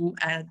 is om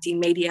die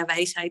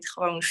mediawijsheid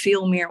gewoon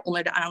veel meer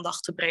onder de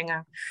aandacht te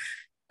brengen.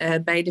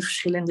 Bij de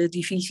verschillende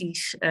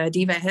divisies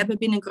die wij hebben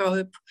binnen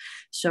GrowUp,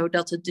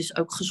 zodat het dus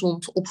ook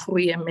gezond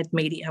opgroeien met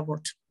media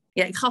wordt.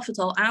 Ja, ik gaf het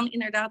al aan,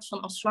 inderdaad,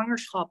 vanaf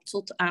zwangerschap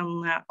tot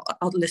aan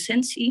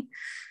adolescentie.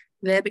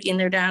 We hebben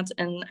inderdaad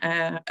een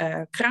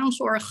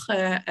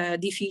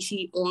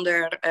kraamzorgdivisie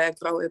onder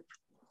GrowUp.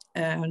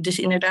 Dus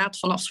inderdaad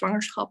vanaf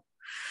zwangerschap.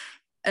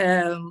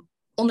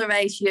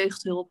 Onderwijs,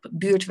 jeugdhulp,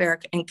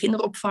 buurtwerk en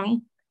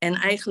kinderopvang. En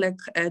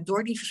eigenlijk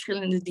door die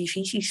verschillende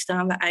divisies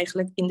staan we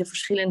eigenlijk in de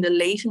verschillende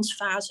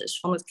levensfases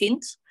van het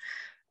kind.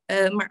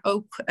 Maar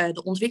ook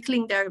de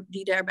ontwikkeling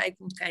die daarbij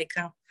komt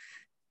kijken.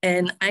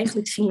 En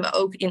eigenlijk zien we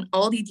ook in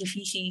al die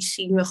divisies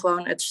zien we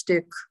gewoon het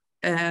stuk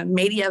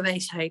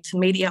mediawijsheid,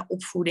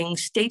 mediaopvoeding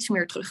steeds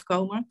meer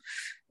terugkomen.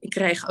 Ik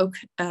krijg ook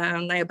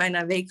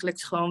bijna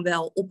wekelijks gewoon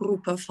wel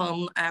oproepen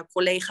van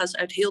collega's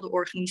uit heel de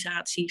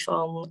organisatie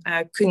van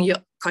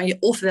kan je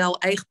ofwel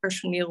eigen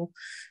personeel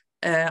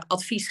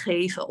advies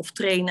geven of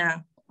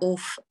trainen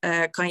of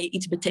kan je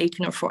iets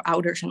betekenen voor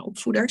ouders en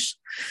opvoeders.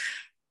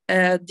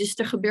 Dus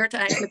er gebeurt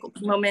eigenlijk op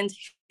het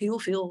moment heel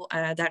veel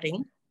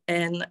daarin.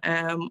 En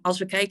als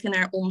we kijken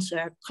naar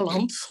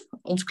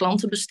ons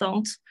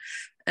klantenbestand,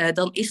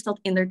 dan is dat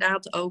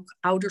inderdaad ook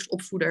ouders,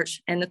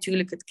 opvoeders en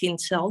natuurlijk het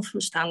kind zelf.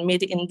 We staan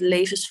midden in de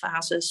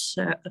levensfases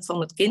van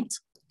het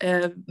kind.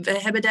 We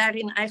hebben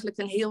daarin eigenlijk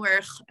een heel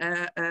erg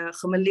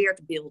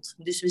gemêleerd beeld.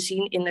 Dus we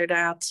zien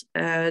inderdaad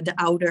de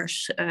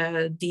ouders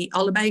die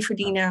allebei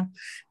verdienen,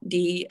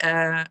 die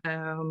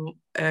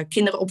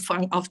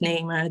kinderopvang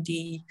afnemen,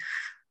 die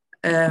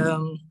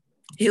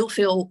heel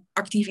veel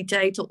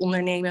activiteiten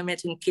ondernemen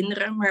met hun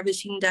kinderen. Maar we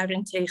zien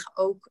daarentegen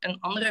ook een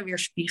andere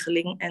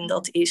weerspiegeling. En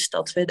dat is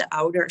dat we de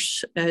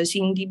ouders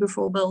zien die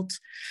bijvoorbeeld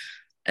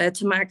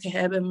te maken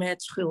hebben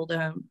met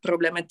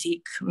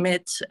schuldenproblematiek,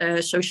 met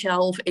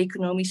sociaal of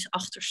economische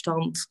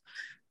achterstand.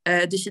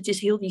 Dus het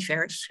is heel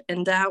divers.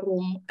 En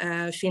daarom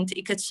vind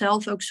ik het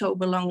zelf ook zo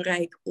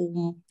belangrijk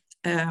om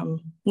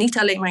niet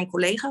alleen mijn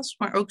collega's,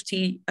 maar ook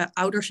die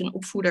ouders en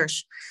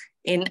opvoeders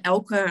in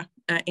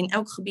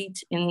elk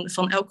gebied,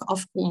 van elke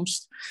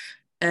afkomst,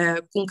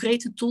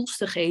 concrete tools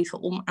te geven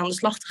om aan de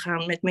slag te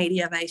gaan met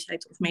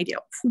mediawijsheid of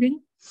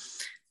mediaopvoeding.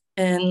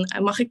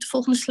 En mag ik de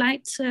volgende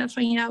slide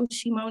van jou,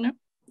 Simone?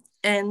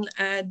 En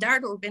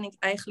daardoor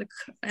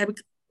heb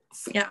ik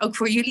ook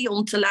voor jullie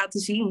om te laten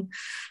zien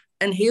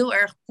een heel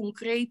erg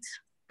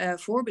concreet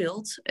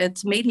voorbeeld.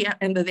 Het media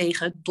en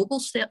bewegen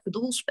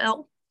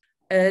dobbelspel.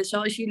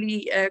 Zoals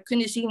jullie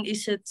kunnen zien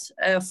is het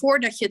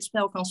voordat je het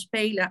spel kan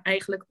spelen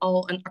eigenlijk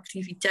al een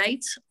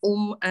activiteit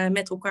om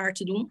met elkaar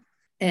te doen.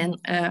 En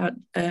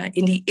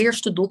in die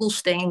eerste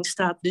dobbelsteen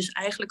staat dus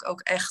eigenlijk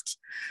ook echt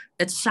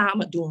het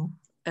samen doen.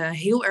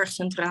 Heel erg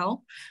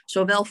centraal,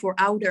 zowel voor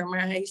ouder,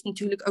 maar hij is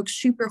natuurlijk ook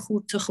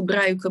supergoed te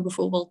gebruiken,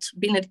 bijvoorbeeld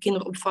binnen de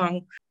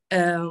kinderopvang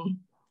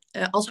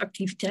als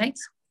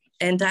activiteit.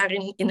 En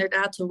daarin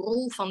inderdaad de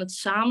rol van het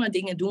samen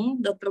dingen doen,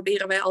 dat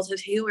proberen wij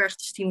altijd heel erg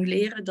te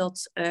stimuleren,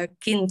 dat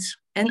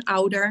kind en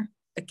ouder,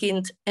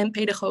 kind en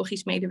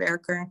pedagogisch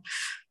medewerker,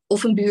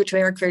 of een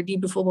buurtwerker die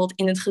bijvoorbeeld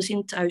in het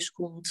gezin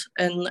thuiskomt,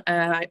 een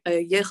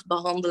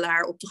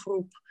jeugdbehandelaar op de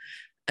groep,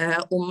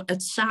 om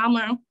het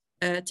samen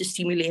te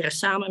stimuleren,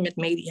 samen met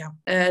media.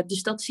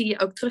 Dus dat zie je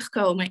ook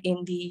terugkomen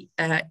in die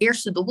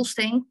eerste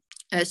dobbelsteen.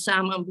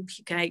 Samen een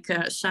boekje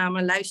kijken,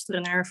 samen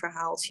luisteren naar een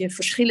verhaaltje.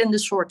 Verschillende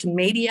soorten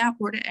media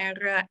worden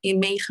erin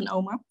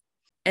meegenomen.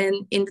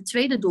 En in de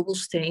tweede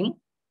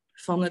dobbelsteen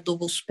van het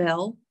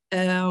dobbelspel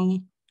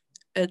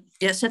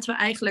zetten we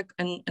eigenlijk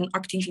een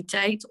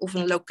activiteit of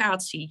een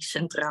locatie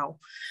centraal.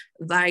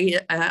 Waar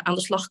je aan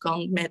de slag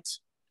kan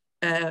met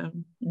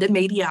de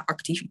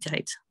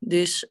mediaactiviteit.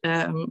 Dus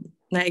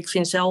ik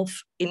vind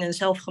zelf in een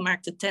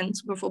zelfgemaakte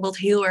tent bijvoorbeeld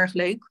heel erg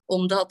leuk.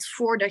 Omdat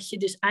voordat je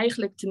dus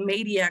eigenlijk de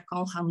media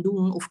kan gaan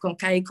doen of kan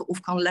kijken of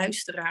kan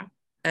luisteren,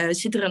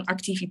 zit er een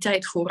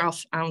activiteit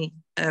vooraf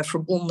aan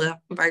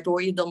verbonden.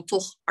 Waardoor je dan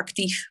toch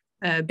actief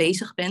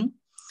bezig bent.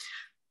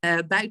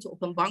 Buiten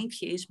op een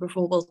bankje is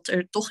bijvoorbeeld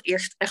er toch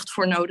eerst echt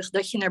voor nodig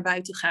dat je naar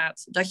buiten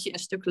gaat. Dat je een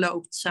stuk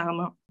loopt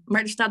samen.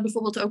 Maar er staat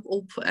bijvoorbeeld ook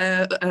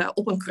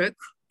op een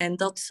kruk. En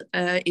dat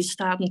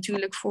staat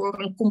natuurlijk voor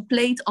een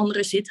compleet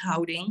andere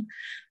zithouding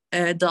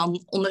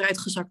dan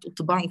onderuitgezakt op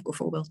de bank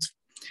bijvoorbeeld.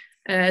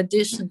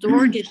 Dus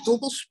door dit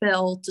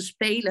dobbelspel te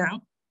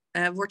spelen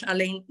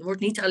wordt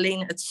niet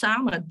alleen het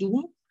samen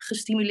doen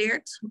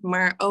gestimuleerd,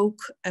 maar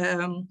ook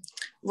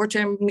wordt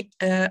er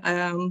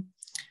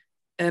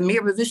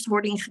meer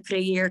bewustwording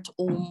gecreëerd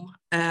om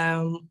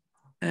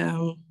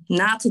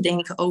na te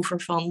denken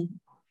over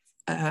van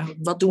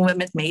wat doen we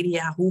met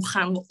media, hoe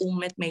gaan we om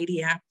met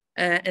media.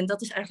 En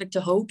dat is eigenlijk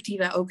de hoop die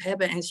wij ook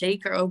hebben. En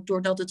zeker ook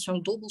doordat het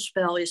zo'n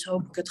dobbelspel is,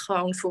 hoop ik het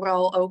gewoon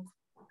vooral ook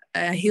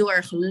heel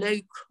erg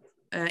leuk,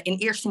 in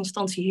eerste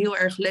instantie heel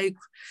erg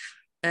leuk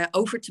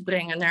over te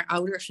brengen naar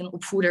ouders en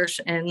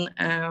opvoeders en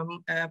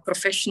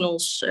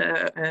professionals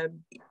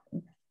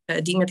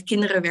die met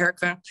kinderen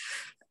werken.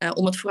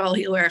 Om het vooral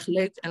heel erg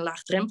leuk en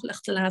laagdrempelig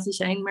te laten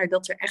zijn, maar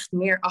dat er echt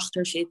meer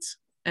achter zit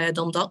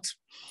dan dat.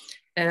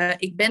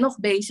 Ik ben nog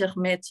bezig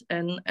met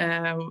een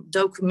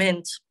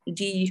document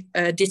die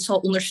dit zal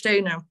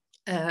ondersteunen.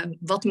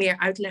 Wat meer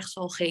uitleg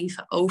zal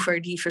geven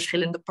over die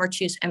verschillende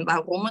partjes en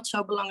waarom het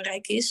zo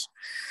belangrijk is.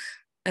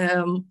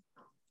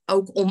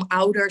 Ook om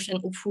ouders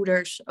en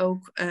opvoeders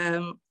ook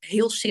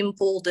heel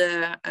simpel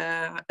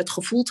het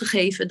gevoel te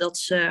geven dat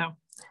ze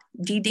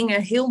die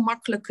dingen heel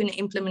makkelijk kunnen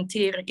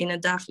implementeren in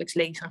het dagelijks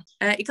leven.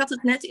 Ik had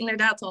het net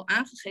inderdaad al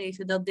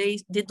aangegeven dat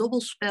dit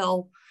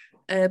dobbelspel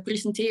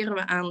presenteren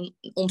we aan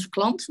onze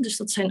klant. Dus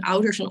dat zijn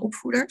ouders en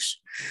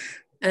opvoeders.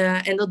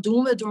 En dat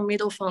doen we door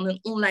middel van een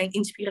online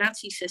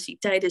inspiratiesessie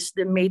tijdens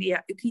de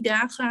Media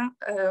Uki-dagen.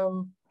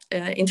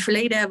 In het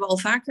verleden hebben we al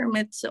vaker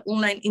met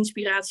online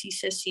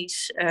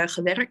inspiratiesessies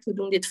gewerkt. We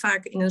doen dit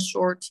vaak in een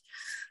soort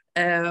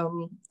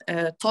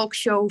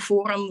talkshow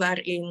forum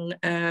waarin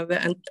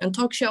we een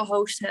talkshow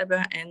host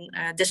hebben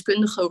en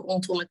deskundigen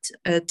rondom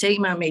het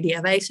thema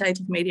mediawijsheid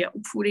of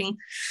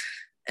mediaopvoeding.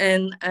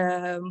 En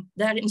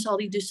daarin zal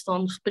die dus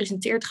dan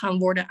gepresenteerd gaan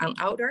worden aan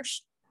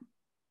ouders.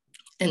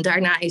 En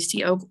daarna is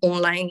die ook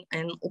online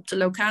en op de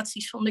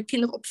locaties van de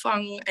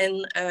kinderopvang en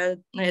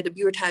de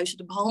buurthuizen,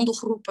 de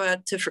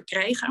behandelgroepen te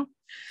verkrijgen.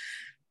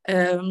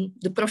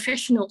 De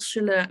professionals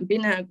zullen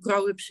binnen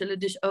GrowUp zullen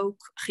dus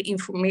ook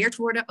geïnformeerd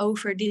worden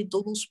over dit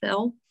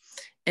dobbelspel.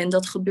 En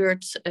dat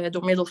gebeurt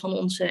door middel van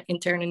onze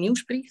interne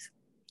nieuwsbrief.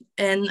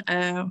 En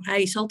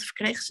hij zal te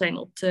verkrijgen zijn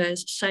op de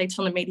site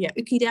van de Media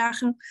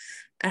Ukkie-dagen.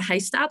 Hij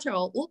staat er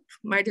al op,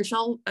 maar er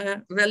zal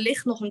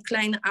wellicht nog een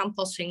kleine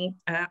aanpassing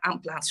aan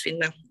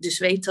plaatsvinden. Dus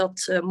weet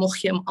dat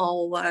mocht je hem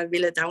al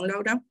willen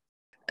downloaden.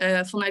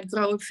 Vanuit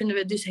GrowUp vinden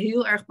we het dus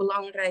heel erg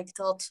belangrijk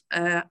dat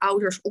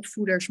ouders,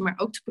 opvoeders, maar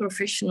ook de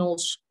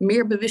professionals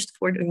meer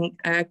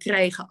bewustwording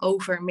krijgen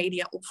over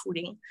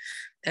mediaopvoeding.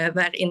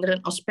 Waarin er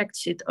een aspect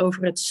zit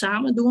over het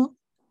samen doen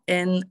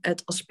en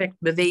het aspect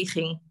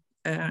beweging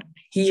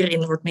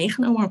hierin wordt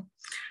meegenomen.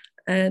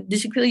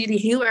 Dus ik wil jullie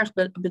heel erg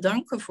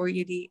bedanken voor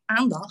jullie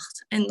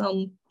aandacht. En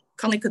dan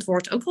kan ik het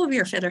woord ook wel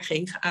weer verder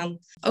geven aan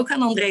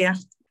Andrea.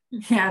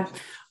 Ja,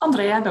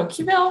 Andrea,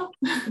 dankjewel.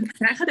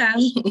 Graag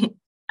gedaan.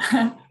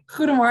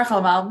 Goedemorgen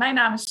allemaal. Mijn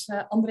naam is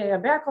Andrea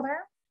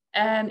Berkelder.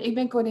 En ik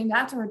ben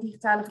coördinator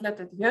digitale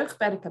geletterde jeugd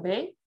bij de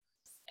KB.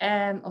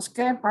 En als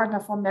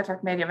kernpartner van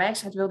Netwerk Media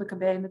Wijsheid wil de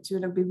KB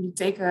natuurlijk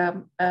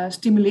bibliotheken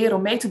stimuleren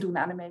om mee te doen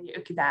aan de Media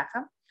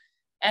Ukkie-dagen.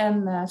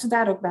 En ze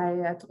daar ook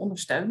bij te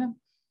ondersteunen.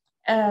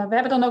 We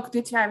hebben dan ook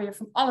dit jaar weer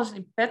van alles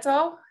in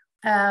petto.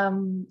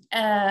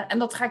 En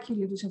dat ga ik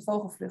jullie dus in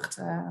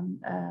vogelvlucht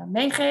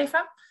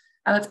meegeven.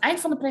 Aan het eind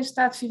van de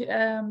presentatie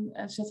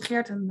zet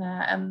Geert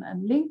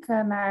een link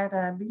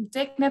naar het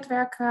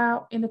bibliotheeknetwerk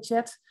in de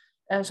chat.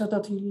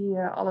 Zodat jullie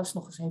alles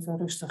nog eens even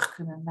rustig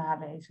kunnen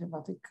nalezen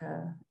wat ik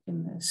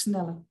in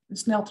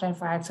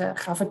sneltreinvaart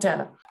ga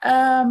vertellen.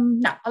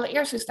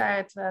 Allereerst is daar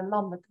het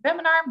landelijk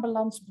webinar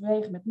Balans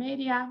Bewegen met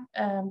Media.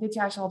 Dit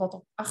jaar zal dat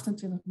op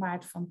 28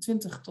 maart van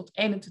 20 tot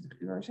 21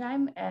 uur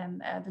zijn.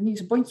 En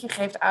Denise Bontje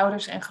geeft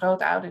ouders en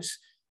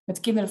grootouders met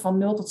kinderen van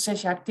 0 tot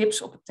 6 jaar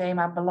tips op het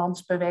thema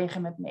balans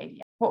bewegen met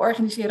media. We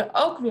organiseren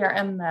ook weer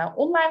een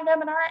online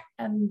webinar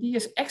en die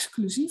is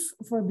exclusief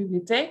voor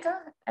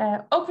bibliotheken.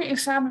 Ook weer in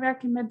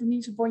samenwerking met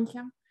Denise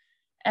Bontje.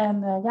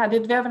 En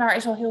dit webinar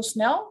is al heel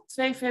snel,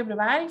 2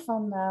 februari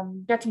van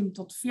 13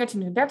 tot 14:30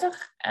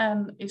 uur.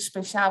 En is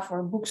speciaal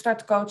voor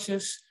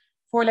boekstartcoaches,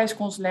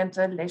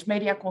 voorleesconsulenten,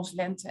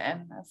 leesmediaconsulenten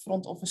en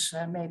front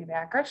office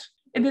medewerkers.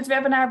 In dit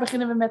webinar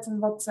beginnen we met een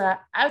wat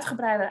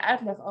uitgebreidere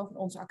uitleg over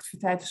onze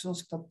activiteiten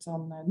zoals ik dat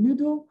dan nu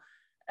doe.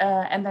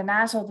 En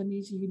daarna zal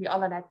Denise jullie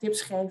allerlei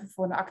tips geven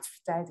voor een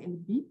activiteit in de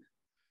BIEB.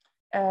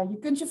 Je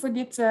kunt je voor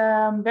dit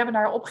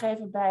webinar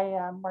opgeven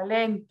bij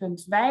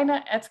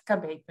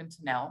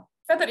marleen.wijnen@kb.nl.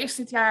 Verder is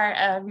dit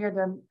jaar weer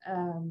de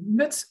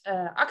MUT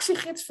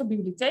actiegids voor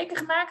bibliotheken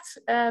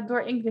gemaakt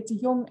door Ingrid de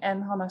Jong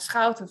en Hanna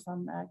Schouten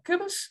van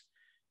Cubus.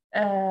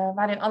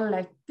 Waarin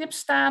allerlei tips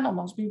staan om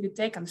als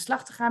bibliotheek aan de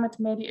slag te gaan met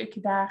de Media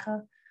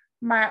Ukkie-dagen.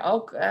 Maar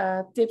ook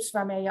tips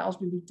waarmee je als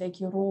bibliotheek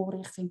je rol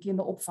richting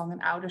kinderopvang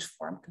en ouders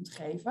vorm kunt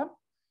geven.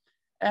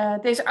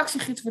 Deze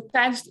actiegids wordt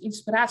tijdens het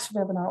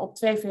inspiratiewebinar op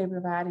 2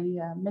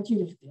 februari met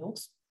jullie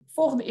gedeeld. Het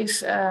volgende is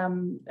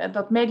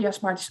dat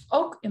Mediasmart is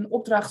ook in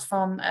opdracht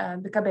van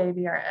de KB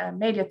weer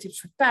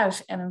mediatips voor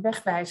thuis en een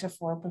wegwijzer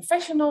voor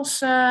professionals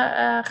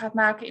gaat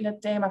maken in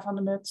het thema van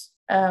de MUT.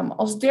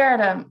 Als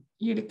derde,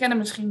 jullie kennen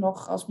misschien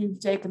nog als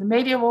bibliotheken de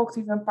Mediawalk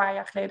die we een paar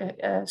jaar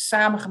geleden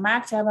samen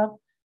gemaakt hebben.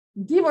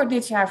 Die wordt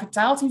dit jaar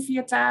vertaald in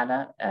 4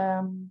 talen.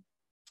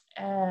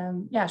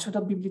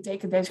 Zodat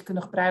bibliotheken deze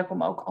kunnen gebruiken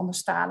om ook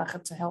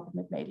anderstaligen te helpen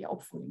met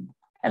mediaopvoeding.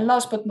 En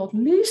last but not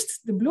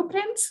least, de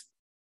Blueprint.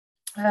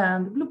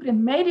 De Blueprint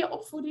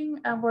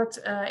mediaopvoeding wordt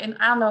in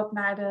aanloop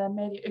naar de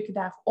Media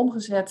Ukkie-dagen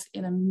omgezet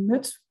in een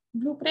MUT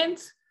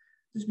Blueprint.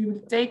 Dus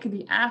bibliotheken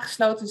die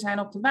aangesloten zijn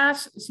op de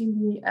Waas zien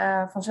die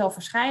vanzelf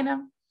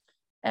verschijnen.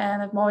 En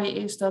het mooie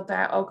is dat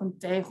daar ook een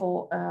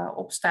tegel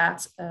op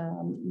staat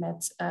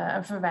met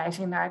een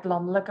verwijzing naar het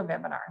landelijke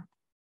webinar.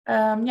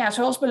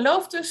 Zoals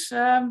beloofd dus,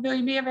 wil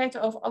je meer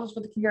weten over alles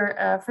wat ik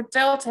hier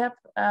verteld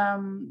heb,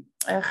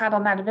 ga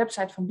dan naar de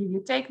website van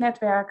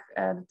Bibliotheeknetwerk,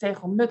 de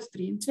tegel MUT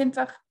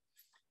 23.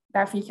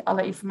 Daar vind je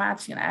alle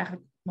informatie en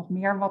eigenlijk nog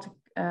meer wat ik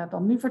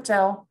dan nu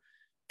vertel.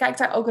 Kijk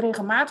daar ook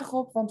regelmatig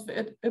op, want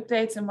we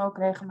updaten hem ook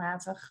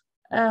regelmatig.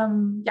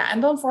 En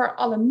dan voor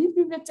alle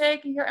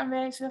niet-bibliotheken hier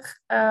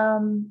aanwezig.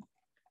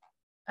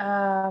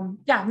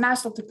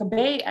 Naast dat de KB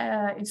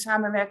in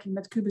samenwerking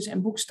met Cubus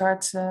en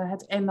Boekstart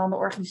het een en ander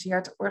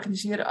organiseert,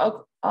 organiseren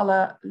ook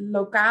alle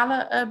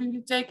lokale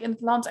bibliotheken in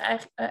het land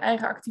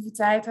eigen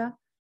activiteiten.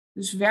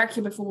 Dus werk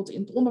je bijvoorbeeld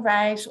in het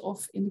onderwijs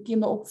of in de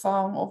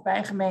kinderopvang of bij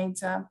een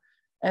gemeente.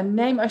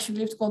 Neem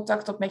alsjeblieft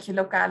contact op met je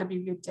lokale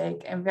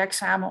bibliotheek en werk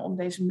samen om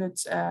deze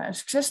MUT een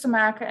succes te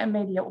maken en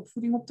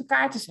mediaopvoeding op de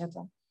kaart te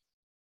zetten.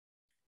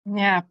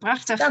 Ja,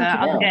 prachtig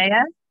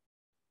Andrea.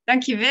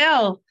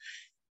 Dankjewel.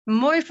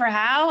 Mooi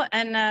verhaal.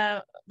 En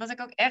wat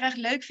ik ook erg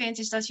leuk vind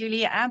is dat jullie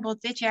je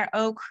aanbod dit jaar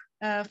ook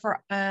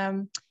voor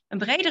een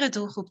bredere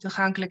doelgroep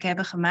toegankelijk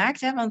hebben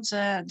gemaakt. Hè? Want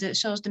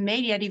zoals de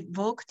Media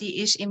Walk, die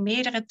is in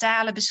meerdere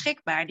talen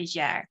beschikbaar dit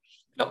jaar.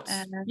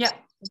 Klopt, Dat ja.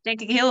 is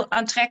denk ik heel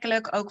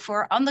aantrekkelijk ook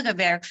voor andere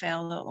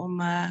werkvelden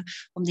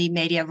om die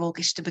mediawolk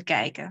eens te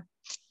bekijken.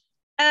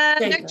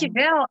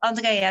 Dankjewel,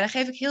 Andrea. Dan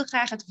geef ik heel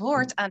graag het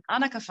woord aan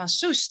Anneke van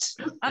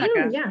Soest.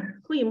 Anneke. Ja,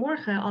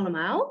 goedemorgen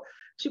allemaal.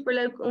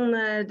 Superleuk om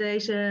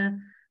deze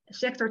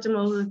sector te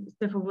mogen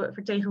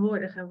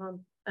vertegenwoordigen. Want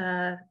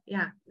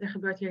ja, er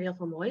gebeurt hier heel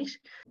veel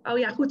moois. Oh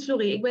ja, goed,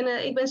 sorry.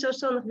 Ik ben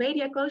zelfstandig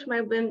mediacoach, maar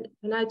ik ben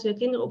vanuit de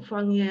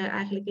kinderopvang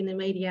eigenlijk in de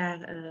media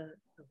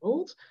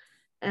gerold.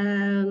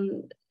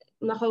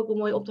 Ik mag ook een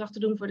mooie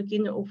opdrachten doen voor de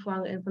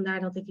kinderopvang. En vandaar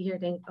dat ik hier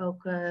denk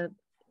ook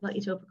wel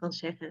iets over kan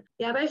zeggen.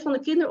 Ja, wij van de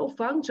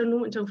kinderopvang,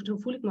 zo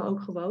voel ik me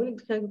ook gewoon.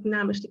 Ik denk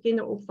namens de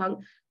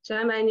kinderopvang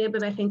hebben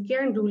wij geen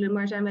kerndoelen,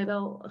 maar zijn wij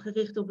wel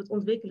gericht op het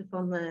ontwikkelen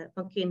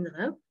van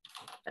kinderen.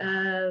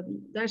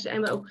 Daar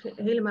zijn we ook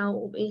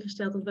helemaal op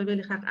ingesteld, want wij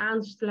willen graag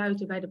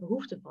aansluiten bij de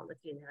behoeften van de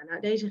kinderen.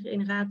 Nou, deze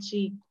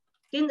generatie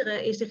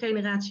kinderen is de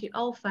generatie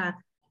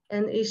Alpha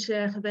en is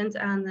gewend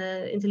aan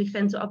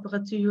intelligente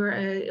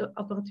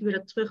apparatuur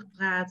dat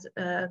terugpraat,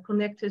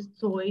 connected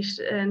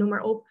toys, noem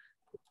maar op.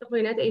 Toch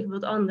weer net even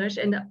wat anders.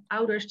 En de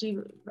ouders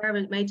waar we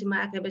het mee te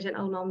maken hebben, zijn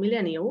allemaal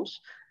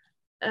millennials.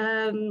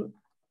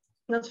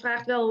 Dat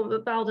vraagt wel een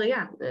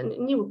bepaalde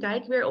een nieuwe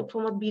kijk weer op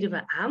van wat bieden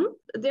we aan.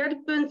 Het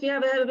derde punt, we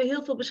hebben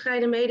heel veel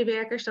bescheiden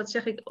medewerkers. Dat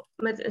zeg ik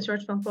met een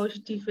soort van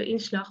positieve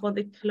inslag. Want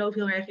ik geloof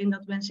heel erg in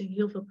dat mensen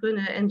heel veel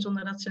kunnen. En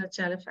zonder dat ze het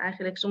zelf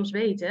eigenlijk soms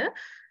weten.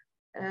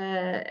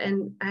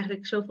 En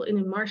eigenlijk zoveel in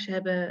hun mars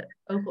hebben,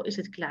 ook al is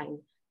het klein.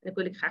 En daar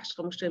wil ik graag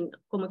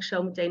kom ik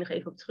zo meteen nog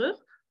even op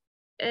terug.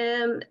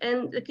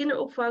 En de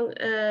kinderopvang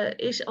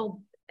is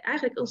al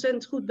eigenlijk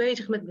ontzettend goed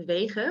bezig met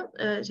bewegen.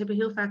 Ze hebben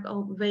heel vaak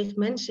al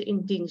beweegmensen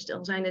in dienst.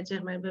 Al zijn het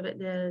zeg maar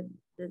de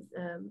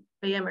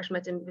PM'ers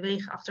met een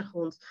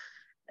beweegachtergrond.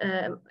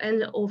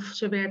 Of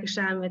ze werken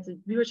samen met de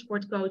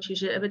buurtsportcoaches.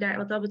 Ze hebben daar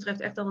wat dat betreft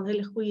echt al een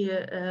hele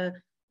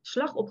goede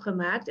slag op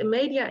gemaakt. En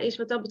media is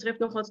wat dat betreft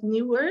nog wat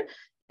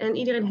nieuwer. En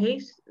iedereen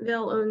heeft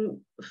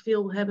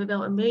hebben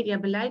wel een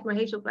mediabeleid, maar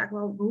heeft ook vaak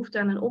wel behoefte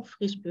aan een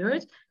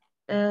opfrisbeurt.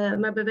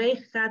 Maar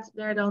bewegen gaat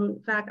daar dan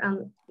vaak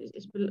aan,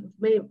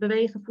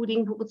 bewegen, voeding,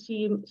 bijvoorbeeld zie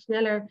je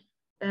sneller,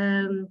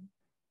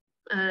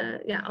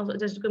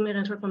 dat is natuurlijk meer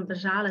een soort van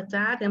basale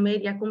taak en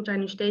media komt daar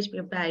nu steeds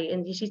meer bij.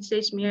 En je ziet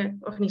steeds meer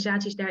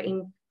organisaties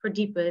daarin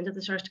verdiepen en dat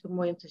is hartstikke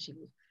mooi om te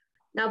zien.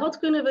 Nou, wat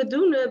kunnen we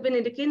doen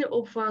binnen de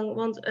kinderopvang?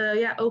 Want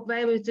ook wij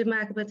hebben te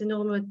maken met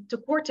enorme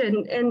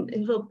tekorten en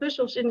heel veel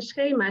puzzels in de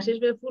schema's. Dus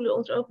we voelen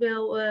ons ook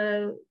wel,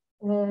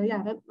 we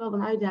hebben wel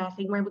een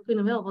uitdaging, maar we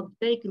kunnen wel wat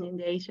betekenen in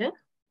deze.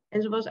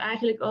 En zoals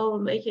eigenlijk al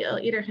een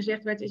beetje eerder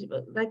gezegd werd,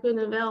 wij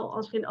kunnen wel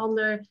als geen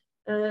ander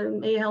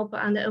meehelpen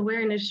aan de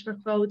awareness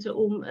vergroten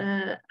om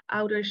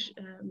ouders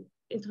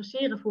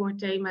interesseren voor het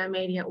thema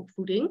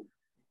mediaopvoeding.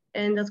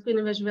 En dat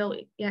kunnen we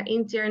zowel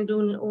intern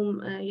doen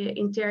om je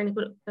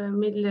interne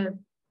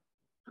middelen,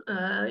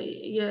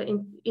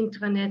 je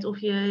intranet of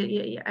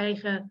je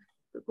eigen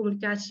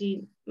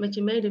communicatie met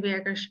je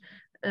medewerkers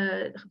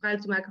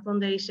gebruik te maken van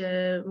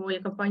deze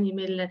mooie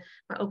campagnemiddelen.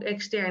 Maar ook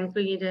extern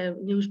kun je de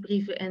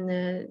nieuwsbrieven en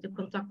de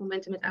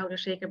contactmomenten met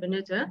ouders zeker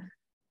benutten.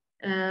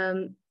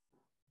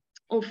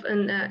 Of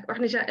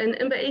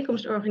een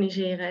bijeenkomst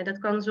organiseren. Dat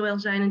kan zowel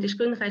zijn een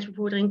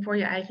deskundigheidsbevordering voor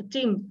je eigen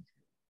team.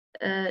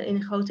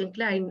 In groot en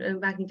klein,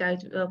 maakt niet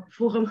uit welke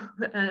vorm.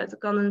 Het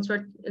kan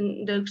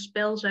een leuk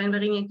spel zijn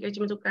waarin je een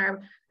keertje met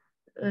elkaar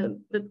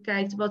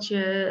bekijkt wat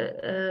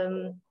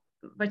je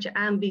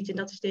aanbiedt. En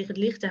dat is tegen het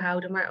licht te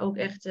houden, maar ook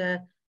echt,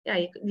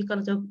 je kan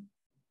het ook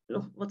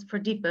nog wat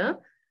verdiepen.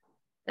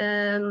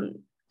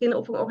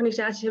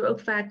 Kinderopvangorganisaties hebben ook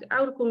vaak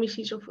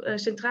oudercommissies of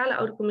centrale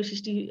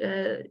oudercommissies die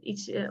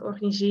iets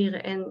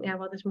organiseren. En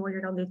wat is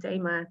mooier dan dit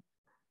thema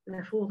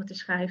naar voren te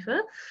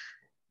schuiven.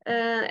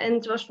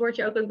 En zoals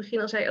Floortje ook aan het begin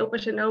al zei,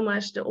 opa's en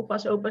oma's, de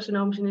oppas-opa's en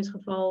oma's in dit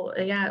geval,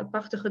 een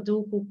prachtige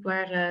doelgroep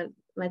waar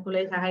mijn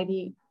collega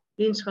Heidi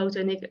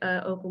Linschoten en ik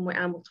ook een mooi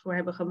aanbod voor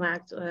hebben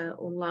gemaakt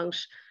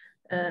onlangs.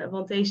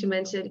 Want deze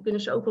mensen die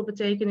kunnen zoveel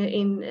betekenen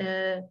in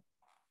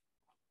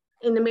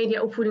de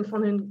mediaopvoeding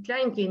van hun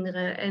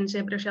kleinkinderen. En ze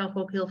hebben er zelf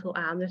ook heel veel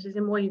aan. Dus het is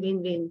een mooie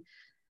win-win.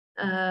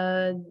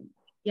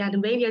 De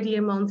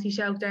mediadiamant die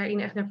zou ik daarin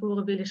echt naar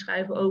voren willen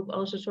schuiven. Ook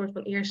als een soort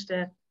van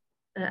eerste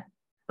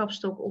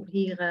kapstok om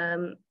hier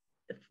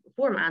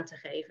vorm aan te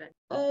geven.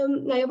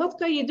 Wat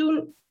kan je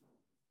doen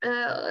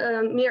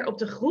meer op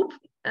de groep?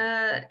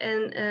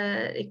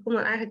 Ik kom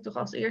dan eigenlijk toch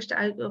als eerste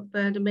uit op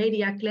de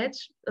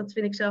mediaklets. Dat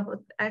vind ik zelf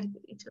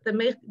eigenlijk iets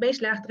de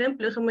meest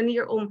laagdrempelige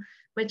manier om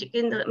met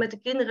de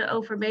kinderen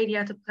over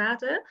media te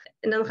praten.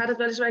 En dan gaat het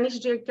weliswaar niet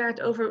zozeer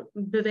kaart over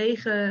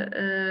bewegen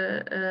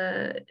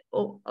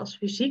als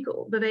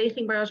fysieke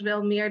beweging, maar als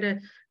wel meer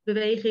de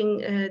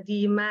beweging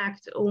die je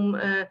maakt om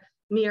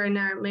meer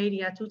naar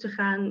media toe te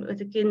gaan met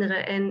de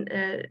kinderen en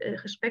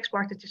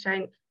gesprekspartner te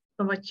zijn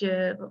van wat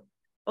je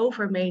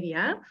over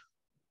media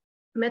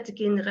met de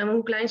kinderen. Maar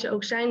hoe klein ze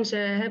ook zijn, ze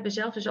hebben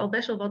zelf dus al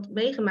best wel wat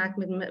meegemaakt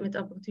met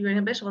apparatuur en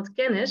hebben best wel wat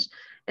kennis.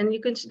 En je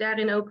kunt ze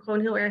daarin ook gewoon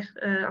heel erg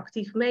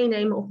actief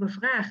meenemen of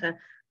bevragen.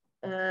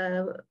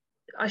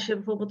 als je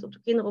bijvoorbeeld op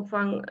de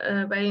kinderopvang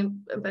bij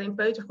een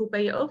peutergroep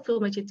ben je ook veel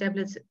met je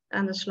tablet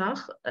aan de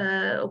slag.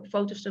 Op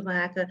foto's te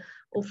maken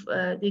of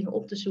dingen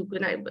op te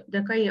zoeken. Nou,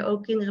 daar kan je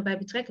ook kinderen bij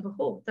betrekken van,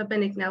 goh, daar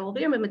ben ik nou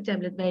alweer met mijn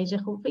tablet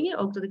bezig. Of vind je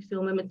ook dat ik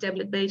veel met mijn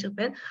tablet bezig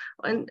ben?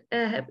 En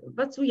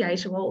wat doe jij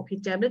zoal op je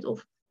tablet?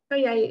 Of kan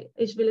jij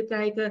eens willen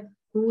kijken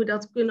hoe we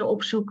dat kunnen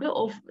opzoeken?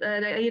 Of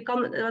je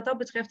kan wat dat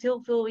betreft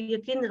heel veel je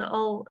kinderen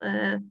al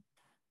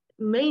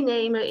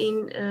meenemen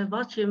in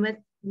wat je met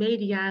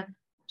media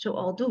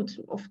zoal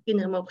doet. Of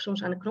kinderen mogen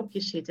soms aan de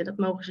knopjes zitten. Dat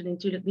mogen ze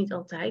natuurlijk niet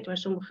altijd. Maar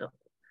sommige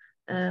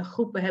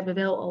groepen hebben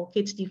wel al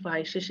kids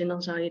devices. En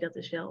dan zou je dat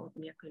dus wel wat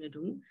meer kunnen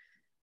doen.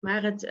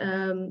 Maar het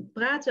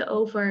praten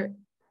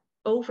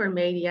over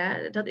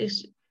media, dat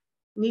is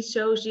niet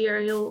zozeer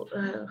heel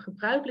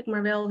gebruikelijk.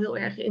 Maar wel heel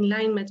erg in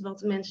lijn met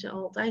wat mensen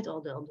altijd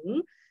al wel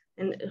doen.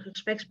 En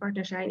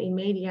gesprekspartner zijn in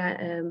media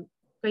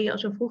kun je al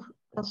zo vroeg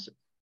als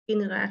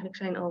kinderen eigenlijk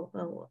zijn al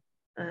wel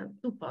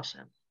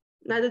toepassen.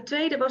 Nou, de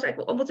tweede was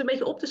eigenlijk om het een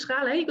beetje op te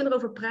schalen. Hè? Je kunt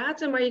erover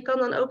praten, maar je kan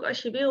dan ook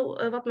als je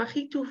wil wat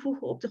magie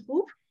toevoegen op de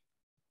groep.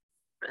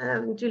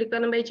 Natuurlijk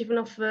dan een beetje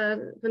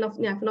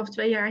vanaf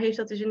 2 jaar heeft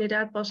dat dus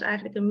inderdaad pas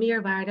eigenlijk een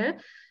meerwaarde.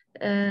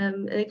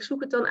 En ik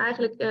zoek het dan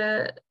eigenlijk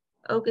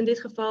ook in dit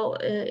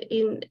geval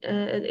in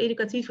het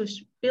educatieve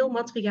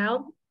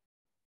speelmateriaal.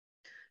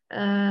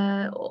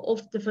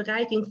 Of de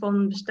verrijking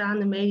van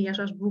bestaande media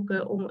zoals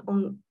boeken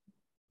om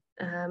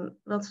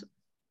wat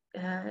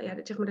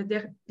zeg maar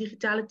de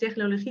digitale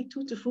technologie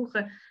toe te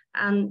voegen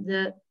aan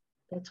de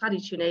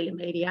traditionele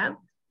media.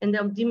 En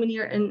dan op die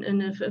manier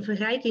een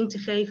verrijking te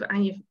geven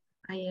aan je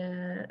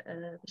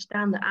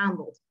bestaande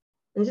aanbod.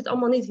 En het is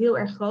allemaal niet heel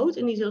erg groot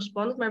en niet heel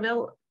spannend, maar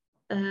wel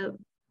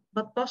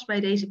wat past bij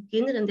deze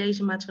kinderen en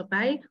deze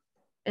maatschappij.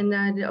 En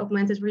de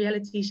augmented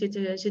reality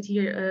zit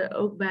hier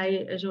ook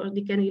bij,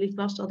 die kennen jullie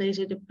vast al,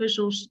 de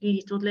puzzels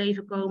die tot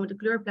leven komen, de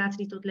kleurplaten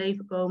die tot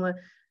leven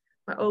komen.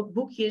 Maar ook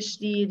boekjes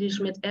die je dus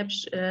met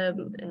apps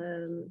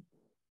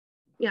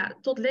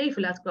tot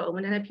leven laat komen.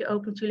 En dan heb je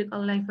ook natuurlijk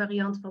allerlei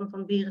varianten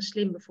van Beren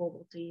Slim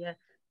bijvoorbeeld, die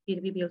via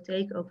de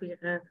bibliotheek ook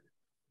weer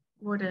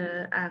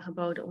worden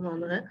aangeboden, onder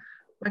andere.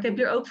 Maar ik heb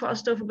hier ook, voor als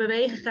het over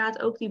bewegen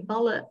gaat, ook die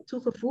ballen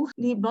toegevoegd.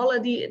 Die ballen,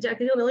 het is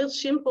eigenlijk een heel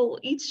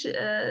simpel iets.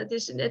 Het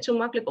is net zo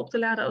makkelijk op te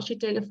laden als je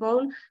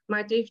telefoon. Maar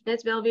het heeft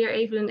net wel weer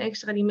even een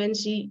extra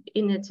dimensie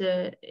in het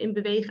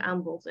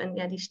beweegaanbod. En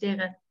ja, die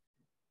sterren,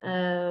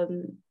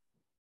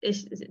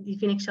 die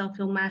vind ik zelf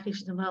veel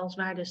magischer dan wel als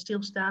waarde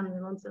stilstaan.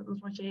 Want dan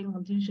word je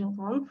helemaal duurzaam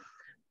van.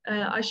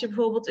 Als je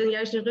bijvoorbeeld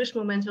juist een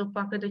rustmoment wil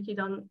pakken, dat je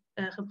dan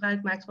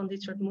gebruik maakt van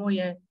dit soort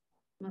mooie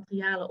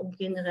materialen om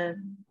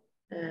kinderen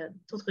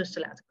tot rust te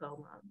laten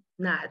komen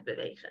na het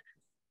bewegen.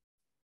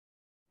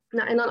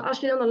 Nou, en dan als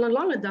je dan een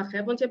lange dag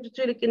hebt, want je hebt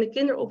natuurlijk in de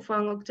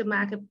kinderopvang ook te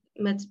maken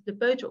met de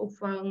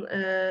peuteropvang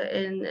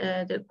en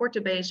de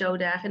korte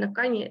BSO-dagen. En dan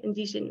kan je in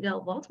die zin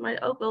wel wat,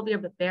 maar ook wel weer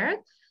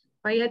beperkt.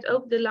 Maar je hebt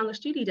ook de lange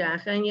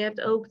studiedagen en je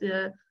hebt ook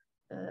de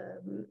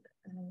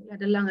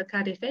lange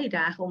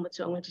KDV-dagen, om het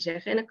zo maar te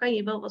zeggen. En dan kan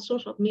je wel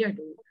soms wat meer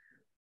doen.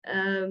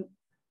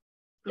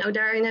 Nou,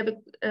 daarin heb ik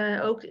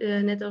ook,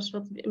 net als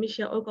wat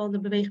Michel ook al de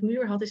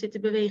beweegmuur had, is dit de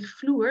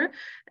beweegvloer.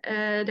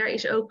 Daar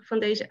is ook van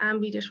deze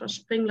aanbieders van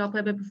Springlab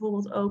hebben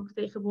bijvoorbeeld ook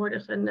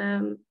tegenwoordig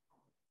een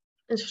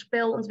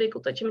spel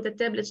ontwikkeld dat je met de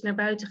tablets naar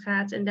buiten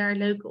gaat en daar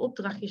leuke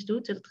opdrachtjes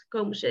doet. Dat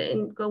komen ze in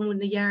het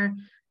komende jaar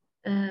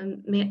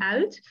mee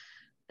uit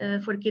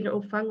voor de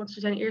kinderopvang, want ze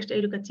zijn eerst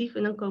educatief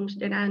en dan komen ze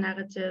daarna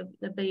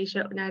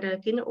naar de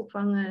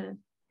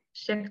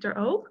kinderopvangsector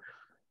ook.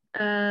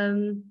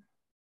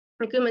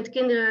 Je kunt met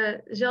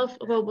kinderen zelf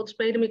robots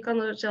spelen, maar je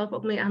kan er zelf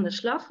ook mee aan de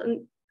slag.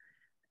 En,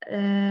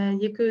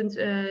 je kunt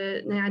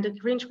de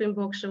green screen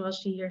box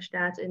zoals die hier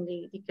staat, en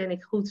die ken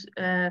ik goed.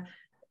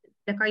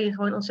 Daar kan je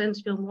gewoon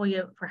ontzettend veel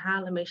mooie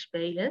verhalen mee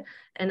spelen.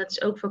 En dat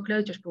is ook voor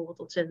kleuters bijvoorbeeld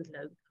ontzettend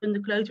leuk. Ik vind de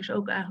kleuters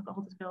ook eigenlijk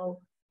altijd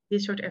wel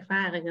dit soort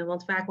ervaringen.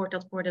 Want vaak wordt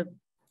dat voor de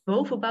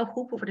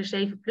bovenbouwgroepen, voor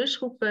de 7+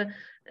 groepen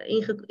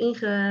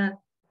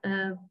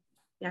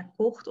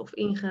ingekocht of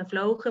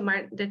ingevlogen.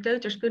 Maar de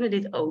kleuters kunnen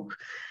dit ook.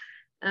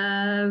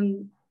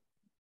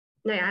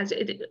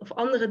 Of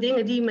andere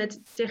dingen die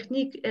met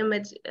techniek en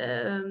met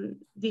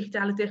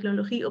digitale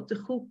technologie op de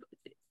groep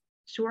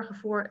zorgen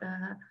voor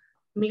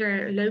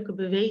meer leuke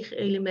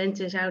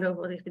beweegelementen.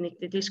 Vind ik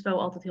de disco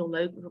altijd heel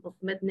leuk,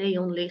 bijvoorbeeld met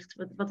neonlicht,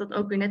 wat dan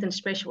ook weer net een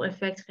special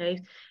effect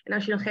geeft. En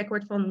als je dan gek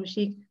wordt van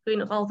muziek, kun je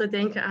nog altijd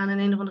denken aan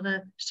een of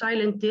andere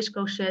silent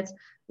disco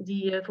set,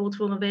 die je bijvoorbeeld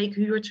voor een week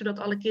huurt, zodat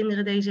alle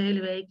kinderen deze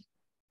hele week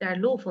daar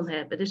lol van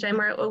hebben. Er zijn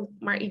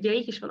maar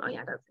ideetjes van,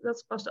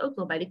 dat past ook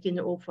wel bij de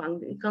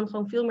kinderopvang. Je kan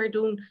gewoon veel meer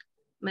doen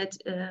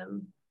met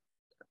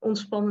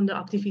ontspannende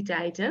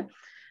activiteiten.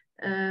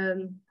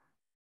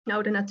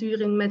 De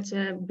natuur in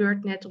met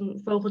BirdNet om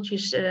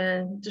vogeltjes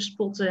te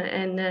spotten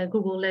en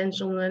Google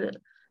Lens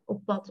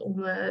op pad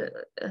om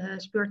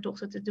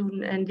speurtochten te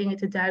doen en dingen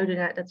te duiden.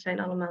 Nou, dat zijn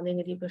allemaal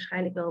dingen die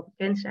waarschijnlijk wel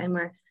bekend zijn,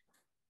 maar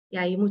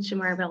ja, je moet ze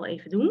maar wel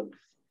even doen.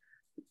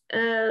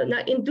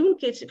 In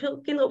DoenKids,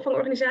 veel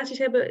kinderopvangorganisaties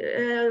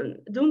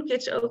hebben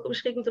DoenKids ook op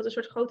beschikking tot een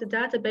soort grote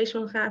database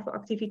van gave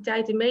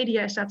activiteiten.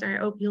 Media staat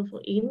daar ook heel veel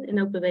in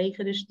en ook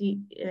bewegen. Dus dat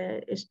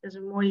is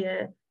een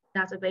mooie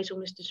database om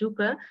eens te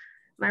zoeken.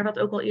 Maar wat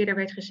ook al eerder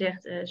werd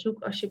gezegd,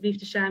 zoek alsjeblieft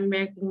de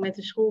samenwerking met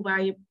de school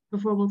waar je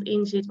bijvoorbeeld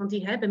in zit. Want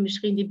die hebben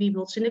misschien die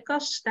bibels in de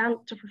kast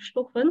staan te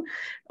verstoppen.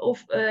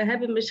 Of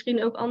hebben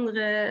misschien ook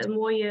andere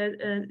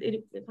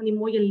van die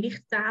mooie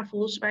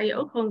lichttafels waar je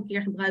ook gewoon een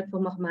keer gebruik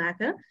van mag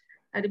maken.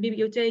 De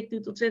bibliotheek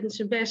doet ontzettend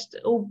zijn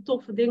best om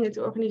toffe dingen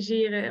te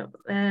organiseren.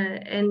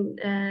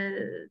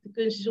 De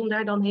kunst is om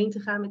daar dan heen te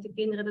gaan met de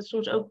kinderen. Dat is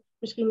soms ook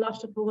misschien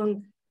lastig voor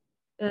een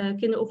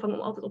kinderopvang om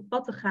altijd op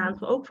pad te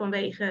gaan. Ook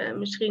vanwege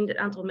misschien het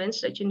aantal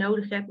mensen dat je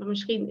nodig hebt. Maar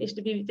misschien is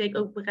de bibliotheek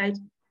ook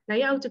bereid naar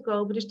jou te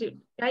komen. Dus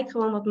kijk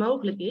gewoon wat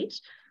mogelijk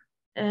is.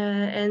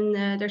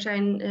 Er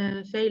zijn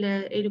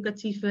vele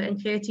educatieve en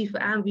creatieve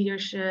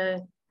aanbieders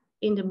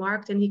in de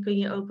markt. En die kun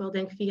je ook wel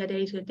denk ik via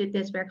dit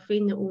netwerk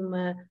vinden om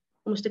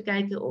eens te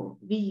kijken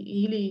wie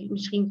jullie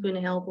misschien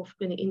kunnen helpen of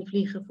kunnen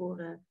invliegen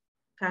voor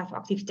gave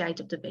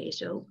activiteiten op de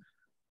BSO.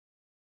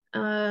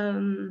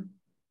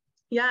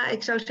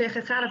 Ik zou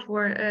zeggen, ga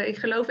ervoor. Ik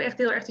geloof echt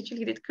heel erg dat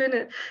jullie dit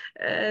kunnen.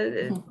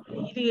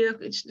 Jullie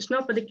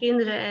snappen de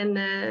kinderen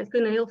en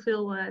kunnen heel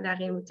veel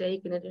daarin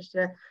betekenen. Dus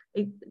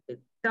het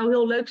zou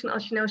heel leuk zijn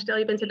als je nou, stel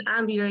je bent een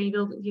aanbieder en je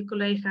wilt je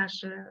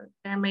collega's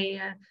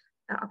daarmee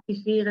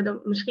activeren. Dan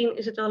misschien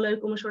is het wel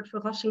leuk om een soort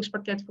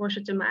verrassingspakket voor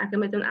ze te maken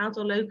met een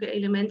aantal leuke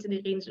elementen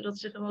erin. Zodat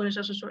ze gewoon eens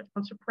als een soort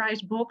van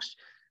surprise box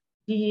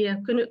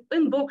die kunnen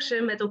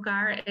unboxen met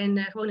elkaar en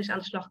gewoon eens aan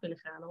de slag kunnen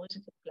gaan. Al is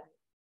het heel klein.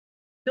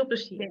 Veel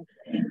plezier.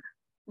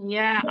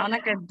 Ja,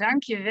 Anneke,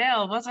 dank je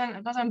wel.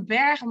 Wat een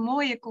berg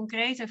mooie,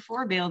 concrete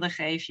voorbeelden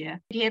geef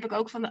je. Die heb ik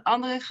ook van de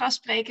andere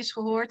gastsprekers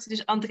gehoord.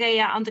 Dus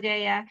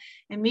Andrea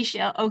en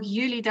Michel, ook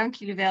jullie, dank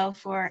jullie wel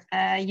voor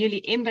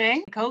jullie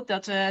inbreng. Ik hoop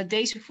dat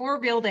deze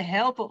voorbeelden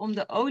helpen om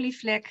de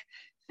olievlek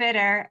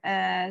verder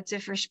te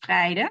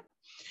verspreiden.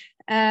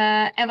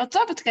 En wat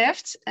dat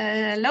betreft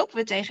lopen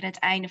we tegen het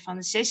einde van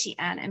de sessie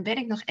aan. En ben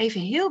ik nog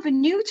even heel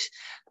benieuwd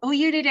hoe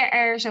jullie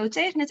er zo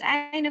tegen het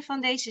einde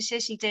van deze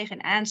sessie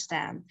tegenaan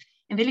staan.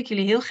 En wil ik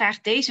jullie heel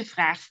graag deze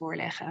vraag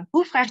voorleggen.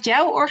 Hoe vraagt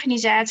jouw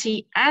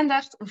organisatie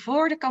aandacht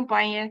voor de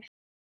campagne?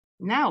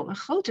 Nou, een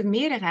grote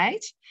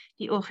meerderheid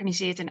die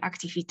organiseert een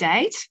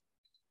activiteit.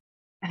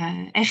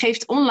 En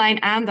geeft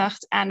online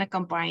aandacht aan de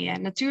campagne.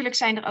 Natuurlijk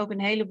zijn er ook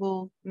een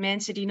heleboel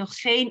mensen die nog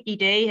geen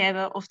idee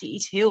hebben of die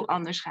iets heel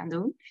anders gaan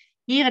doen.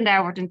 Hier en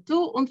daar wordt een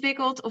tool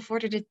ontwikkeld of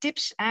worden de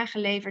tips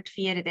aangeleverd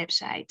via de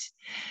website.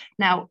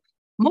 Nou,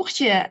 mocht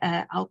je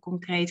al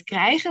concreet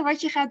krijgen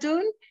wat je gaat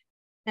doen,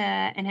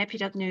 en heb je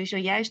dat nu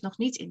zojuist nog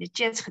niet in de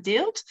chat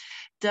gedeeld,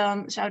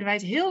 dan zouden wij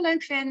het heel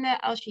leuk vinden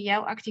als je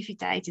jouw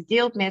activiteiten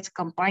deelt met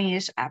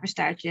campagnes,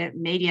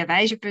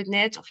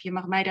 @mediawijzer.net, of je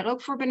mag mij daar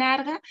ook voor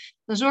benaderen.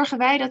 Dan zorgen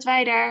wij dat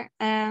wij daar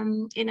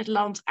in het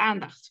land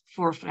aandacht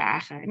voor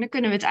vragen. En dan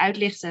kunnen we het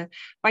uitlichten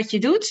wat je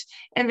doet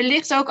en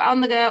wellicht ook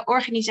andere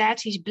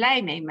organisaties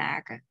blij mee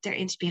maken ter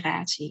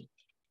inspiratie.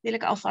 Wil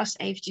ik alvast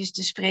eventjes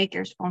de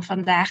sprekers van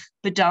vandaag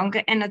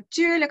bedanken en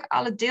natuurlijk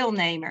alle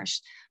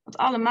deelnemers. Want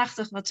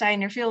allemachtig, wat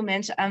zijn er veel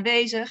mensen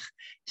aanwezig,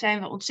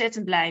 zijn we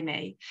ontzettend blij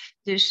mee.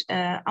 Dus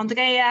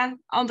Andrea,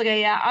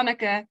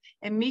 Anneke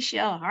en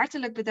Michel,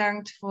 hartelijk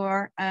bedankt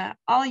voor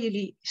al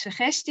jullie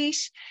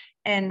suggesties.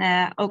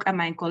 En ook aan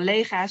mijn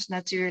collega's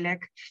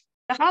natuurlijk.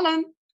 Dag allen!